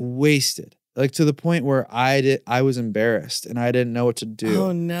imagine. Like wasted. Like to the point where I was embarrassed and I didn't know what to do.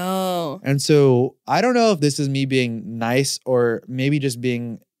 Oh no. And so I don't know if this is me being nice or maybe just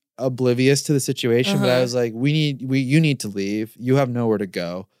being oblivious to the situation, but I was like, you need to leave. You have nowhere to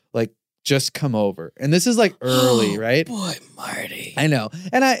go. Like just come over. And this is like early, right? Boy, Marty. I know.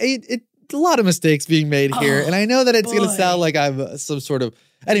 And a lot of mistakes being made here. And I know that it's going to sound like I'm some sort of,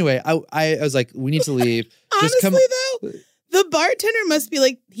 anyway, I was like, we need to leave. Honestly, though, the bartender must be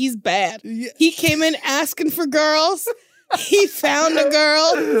like, he's bad. He came in asking for girls. He found a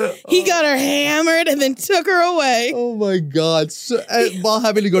girl. He got her hammered and then took her away. Oh my God. So, while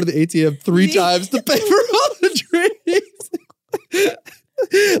having to go to the ATM 3 times to pay for all the drinks.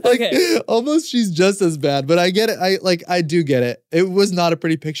 Almost she's just as bad, but I get it. I do get it. It was not a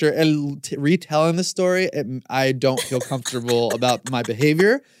pretty picture. And retelling the story, I don't feel comfortable about my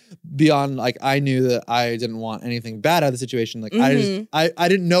behavior. Beyond like I knew that I didn't want anything bad out of the situation. Like I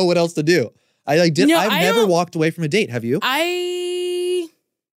didn't know what else to do. I've never walked away from a date. Have you? Have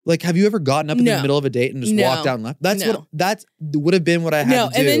you ever gotten up in the middle of a date and just walked out and left? That would have been what I had to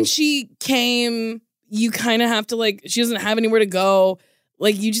do. And then she came. You kind of have to she doesn't have anywhere to go.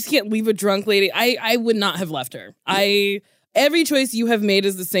 Like you just can't leave a drunk lady. I would not have left her. Every choice you have made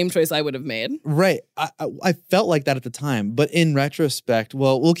is the same choice I would have made. Right. I felt like that at the time. But in retrospect,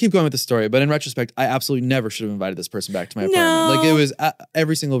 well, we'll keep going with the story. But in retrospect, I absolutely never should have invited this person back to my apartment. Like it was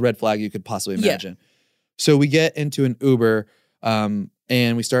every single red flag you could possibly imagine. Yeah. So we get into an Uber and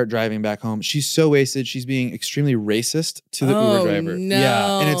we start driving back home. She's so wasted. She's being extremely racist to the Uber driver. No.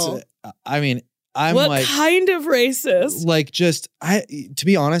 Yeah. And it's, I'm what like, kind of racist? Like, to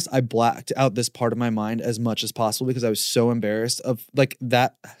be honest, I blacked out this part of my mind as much as possible because I was so embarrassed of like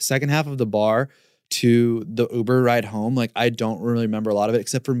that second half of the bar to the Uber ride home. Like, I don't really remember a lot of it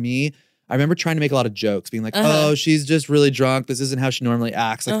except for me. I remember trying to make a lot of jokes, being like, oh, she's just really drunk. This isn't how she normally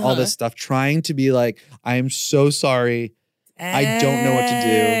acts. Like all this stuff, trying to be like, I am so sorry. I don't know what to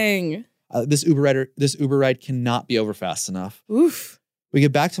do. This Uber ride cannot be over fast enough. Oof. We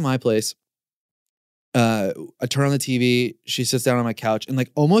get back to my place. I turn on the TV. She sits down on my couch and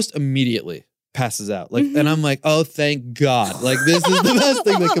like almost immediately passes out. Like, and I'm like, oh, thank God. Like, this is the best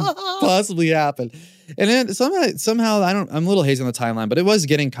thing that could possibly happen. And then somehow I'm a little hazy on the timeline, but it was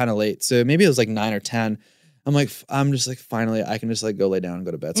getting kind of late. So maybe it was like 9 or 10. I'm just like, finally, I can just like go lay down and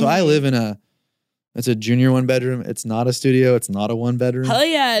go to bed. So I live in it's a junior 1-bedroom. It's not a studio. It's not a 1-bedroom. Hell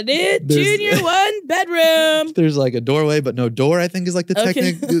yeah, dude. Junior 1-bedroom. There's like a doorway, but no door, I think is like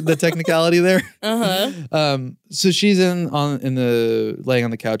the technicality there. So she's laying on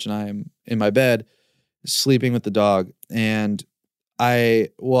the couch and I'm in my bed sleeping with the dog. And I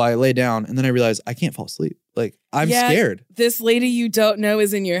lay down and then I realize I can't fall asleep. Like I'm scared. This lady you don't know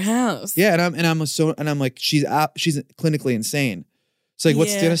is in your house. Yeah. And I'm like, she's clinically insane. So like,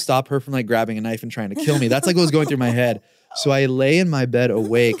 what's gonna stop her from like grabbing a knife and trying to kill me? That's like what was going through my head. So I lay in my bed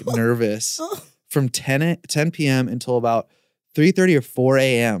awake, nervous, from 10 p.m. until about 3:30 or 4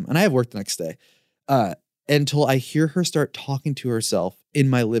 a.m. And I have work the next day. Until I hear her start talking to herself in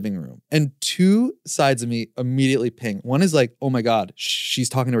my living room. And two sides of me immediately ping. One is like, oh my God, she's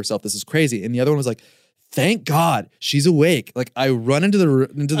talking to herself. This is crazy. And the other one was like, thank God she's awake. Like I run into the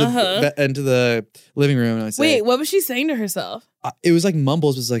living room and I say, wait, what was she saying to herself? It was like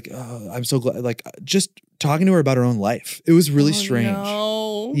mumbles. It was like, oh, I'm so glad. Like just talking to her about her own life. It was really strange.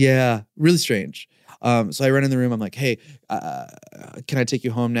 No. Yeah, really strange. So I run in the room. I'm like, hey, can I take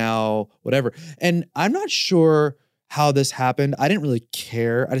you home now? Whatever. And I'm not sure how this happened. I didn't really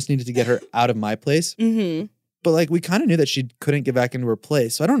care. I just needed to get her out of my place. Mm-hmm. But like, we kind of knew that she couldn't get back into her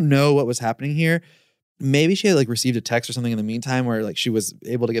place. So I don't know what was happening here. Maybe she had like received a text or something in the meantime where like she was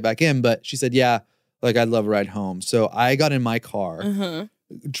able to get back in. But she said, yeah, like I'd love a ride home. So I got in my car,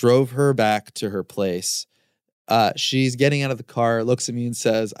 drove her back to her place. She's getting out of the car, looks at me and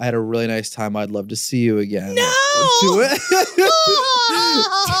says, I had a really nice time. I'd love to see you again. No!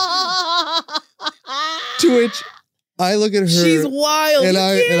 To which I look at her. She's wild. And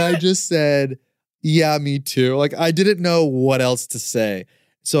I just said, yeah, me too. Like I didn't know what else to say.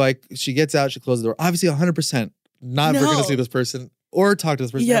 So she gets out, she closes the door. Obviously 100% not ever going to see this person or talk to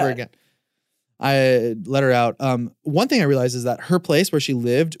this person ever again. I let her out. One thing I realized is that her place where she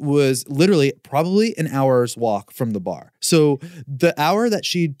lived was literally probably an hour's walk from the bar. So the hour that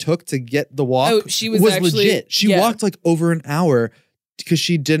she took to get the walk she was legit. She walked like over an hour because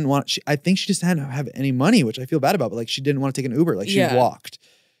she didn't want, I think she just hadn't have any money, which I feel bad about, but like she didn't want to take an Uber. Like she walked.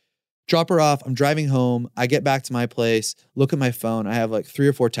 Drop her off. I'm driving home. I get back to my place, look at my phone. I have like 3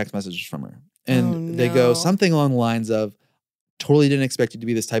 or 4 text messages from her. And they go something along the lines of, totally didn't expect you to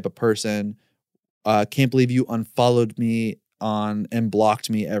be this type of person. Can't believe you unfollowed me and blocked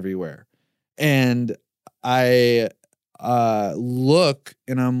me everywhere. And I look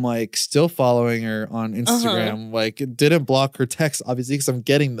and I'm like still following her on Instagram. Like didn't block her texts, obviously, because I'm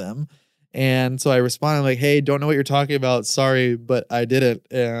getting them. And so I responded like, hey, don't know what you're talking about. Sorry, but I didn't.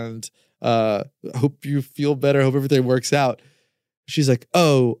 And hope you feel better. Hope everything works out. She's like,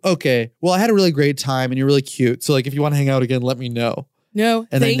 oh, okay. Well, I had a really great time and you're really cute. So like, if you want to hang out again, let me know. No,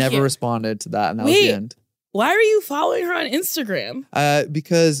 and I never responded to that. And that was the end. Why were you following her on Instagram?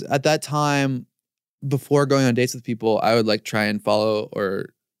 Because at that time, before going on dates with people, I would like try and follow or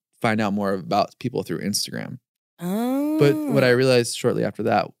find out more about people through Instagram. Oh. But what I realized shortly after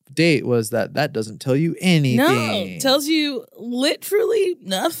that date was that doesn't tell you anything. No, tells you literally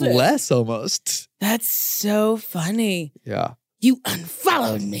nothing. Less almost. That's so funny. Yeah. You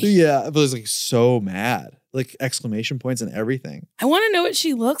unfollowed me. Yeah, but I was like so mad. Like exclamation points and everything. I want to know what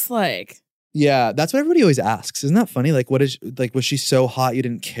she looks like. Yeah, that's what everybody always asks. Isn't that funny? Like, was she so hot you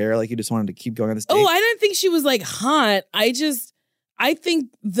didn't care? Like, you just wanted to keep going on this date? Oh, I didn't think she was like hot. I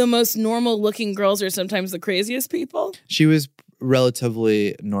think the most normal looking girls are sometimes the craziest people. She was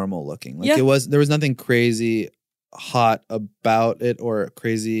relatively normal looking. Like there was nothing crazy hot about it or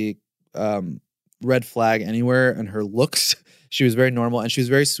crazy red flag anywhere. And her looks, she was very normal and she was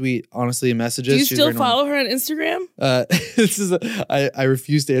very sweet. Honestly, in messages. Do you still follow her on Instagram? I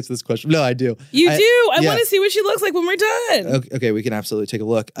refuse to answer this question. No, I do. You do? I want to see what she looks like when we're done. Okay, we can absolutely take a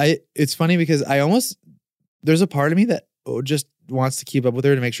look. It's funny because there's a part of me that just wants to keep up with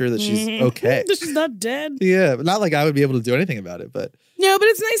her to make sure that she's okay. That she's not dead. Yeah, but not like I would be able to do anything about it. But no, but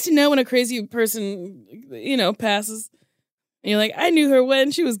it's nice to know when a crazy person, passes. And you're like, I knew her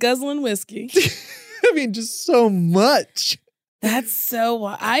when she was guzzling whiskey. I mean, just so much. That's so.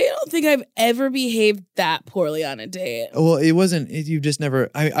 I don't think I've ever behaved that poorly on a date. Well, it wasn't. You just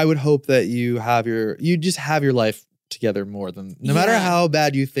never. I would hope that you just have your life together more than no matter how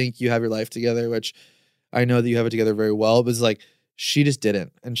bad you think you have your life together, which I know that you have it together very well, but it's like she just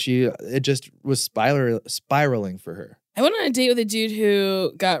didn't, and it just was spiraling for her. I went on a date with a dude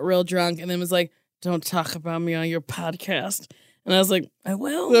who got real drunk and then was like, don't talk about me on your podcast. And I was like, I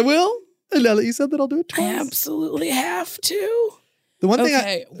will. I will. And now that you said that, I'll do it I twice. absolutely have to. The one thing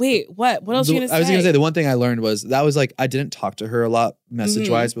Okay, wait, what? What else are you going to say? I was going to say, the one thing I learned was that was like, I didn't talk to her a lot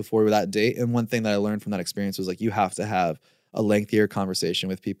message-wise before that date. And one thing that I learned from that experience was like, you have to have a lengthier conversation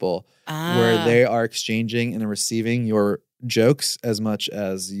with people where they are exchanging and receiving your jokes as much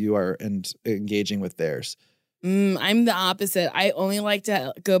as you are and engaging with theirs. I'm the opposite. I only like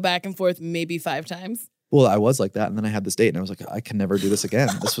to go back and forth maybe 5 times. Well, I was like that. And then I had this date and I was like, I can never do this again.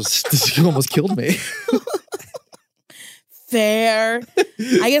 This almost killed me. Fair.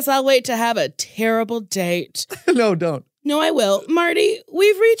 I guess I'll wait to have a terrible date. No, don't. No, I will. Marty,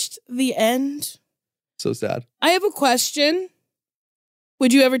 we've reached the end. So sad. I have a question.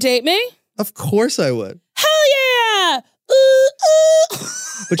 Would you ever date me? Of course I would. Hell yeah! Ooh, ooh.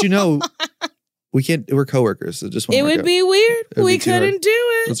 But you know, we can't, we're coworkers. So just It would be weird. We be too hard. couldn't do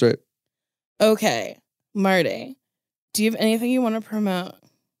it. That's right. Okay. Marty, do you have anything you want to promote?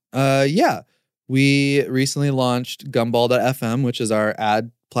 Yeah. We recently launched Gumball.fm, which is our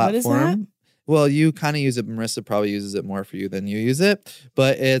ad platform. What is that? Well, you kind of use it. Marissa probably uses it more for you than you use it,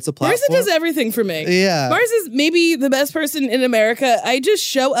 but it's a platform. Marissa does everything for me. Yeah. Marissa's maybe the best person in America. I just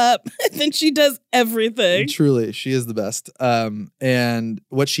show up and then she does everything. Truly, she is the best. And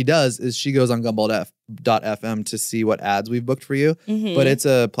what she does is she goes on Gumball.fm to see what ads we've booked for you. Mhm. But it's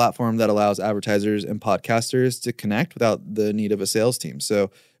a platform that allows advertisers and podcasters to connect without the need of a sales team.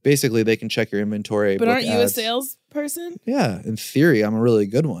 So basically, they can check your inventory. But book aren't you ads. a salesperson? Yeah, in theory, I'm a really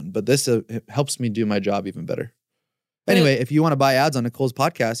good one, but this it helps me do my job even better. Anyway, if you want to buy ads on Nicole's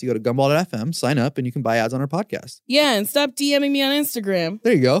podcast, you go to Gumball.fm, sign up, and you can buy ads on her podcast. Yeah, and stop DMing me on Instagram.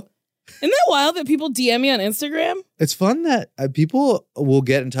 There you go. Isn't that wild that people DM me on Instagram? It's fun that people will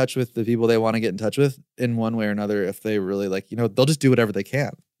get in touch with the people they want to get in touch with in one way or another if they really they'll just do whatever they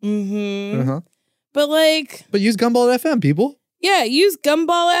can. Mm-hmm. Uh-huh. But use Gumball.fm, people. Yeah, use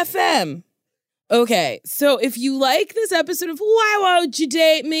Gumball FM. Okay, so if you like this episode of Why Won't You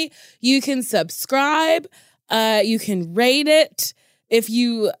Date Me, you can subscribe. You can rate it. If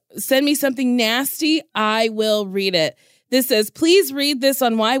you send me something nasty, I will read it. This says, please read this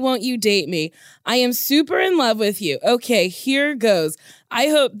on Why Won't You Date Me? I am super in love with you. Okay, here goes. I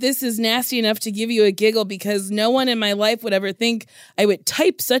hope this is nasty enough to give you a giggle because no one in my life would ever think I would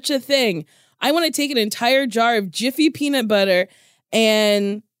type such a thing. I want to take an entire jar of Jiffy peanut butter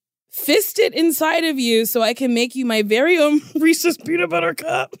and fist it inside of you so I can make you my very own Reese's peanut butter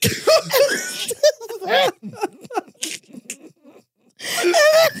cup.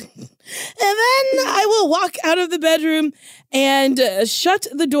 And then I will walk out of the bedroom and shut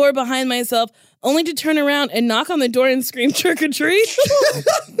the door behind myself, only to turn around and knock on the door and scream, trick or treat.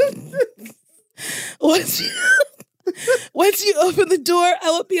 Once you open the door, I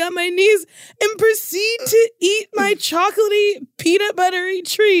will be on my knees and proceed to eat my chocolatey, peanut buttery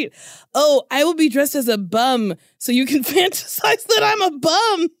treat. Oh, I will be dressed as a bum, so you can fantasize that I'm a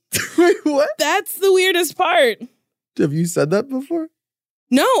bum. Wait, what? That's the weirdest part. Have you said that before?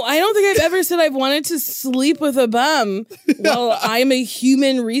 No, I don't think I've ever said I've wanted to sleep with a bum while I'm a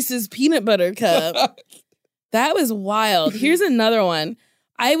human Reese's peanut butter cup. That was wild. Here's another one.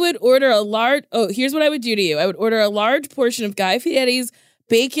 I would order here's what I would do to you. I would order a large portion of Guy Fieri's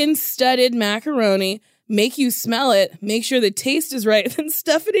bacon-studded macaroni, make you smell it, make sure the taste is right, then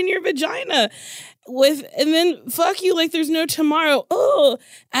stuff it in your vagina. And then fuck you like there's no tomorrow. Oh,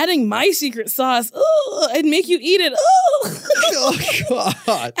 adding my secret sauce. Oh, I'd make you eat it. Oh, Oh,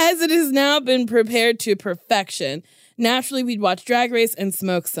 God. as it has now been prepared to perfection. Naturally, we'd watch Drag Race and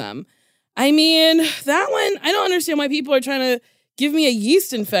smoke some. I mean, that one, I don't understand why people are trying to give me a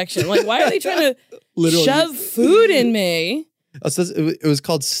yeast infection. Like, why are they trying to Literally. shove food in me? It was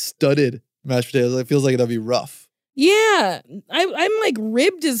called studded mashed potatoes. It feels like that'd be rough. Yeah, I'm like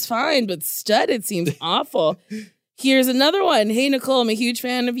ribbed is fine, but studded seems awful. Here's another one. Hey, Nicole, I'm a huge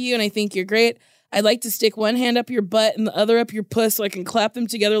fan of you and I think you're great. I'd like to stick one hand up your butt and the other up your puss so I can clap them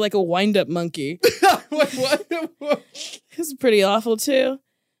together like a wind-up monkey. Wait, what? This is pretty awful too.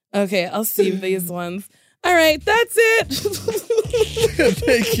 Okay, I'll see these ones. All right, that's it.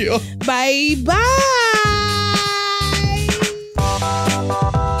 Thank you. Bye-bye.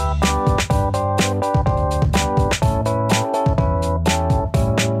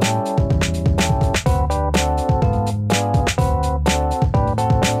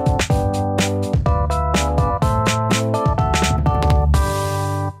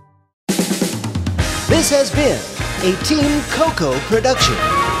 This has been a Team Coco production.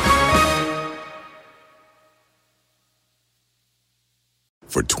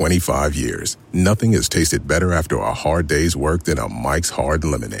 For for 25 years, nothing has tasted better after a hard day's work than a Mike's Hard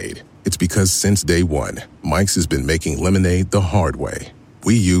Lemonade. It's because since day one, Mike's has been making lemonade the hard way.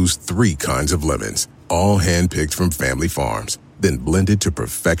 We use 3 kinds of lemons, all hand-picked from family farms, then blended to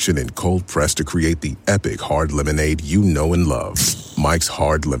perfection and cold-pressed to create the epic hard lemonade you know and love. Mike's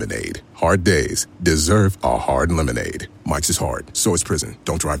Hard Lemonade. Hard days deserve a hard lemonade. Mike's is hard, so is prison.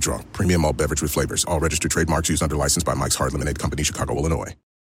 Don't drive drunk. Premium malt beverage with flavors. All registered trademarks used under license by Mike's Hard Lemonade Company, Chicago, Illinois.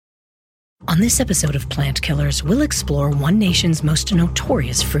 On this episode of Plant Killers, we'll explore one nation's most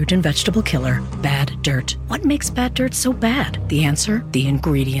notorious fruit and vegetable killer, bad dirt. What makes bad dirt so bad? The answer? The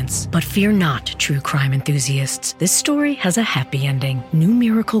ingredients. But fear not, true crime enthusiasts. This story has a happy ending. New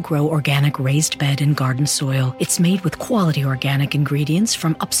Miracle-Gro organic raised bed and garden soil. It's made with quality organic ingredients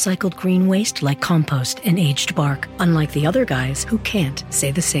from upcycled green waste like compost and aged bark. Unlike the other guys who can't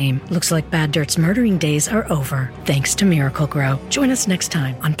say the same. Looks like bad dirt's murdering days are over, thanks to Miracle-Gro. Join us next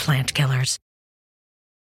time on Plant Killers.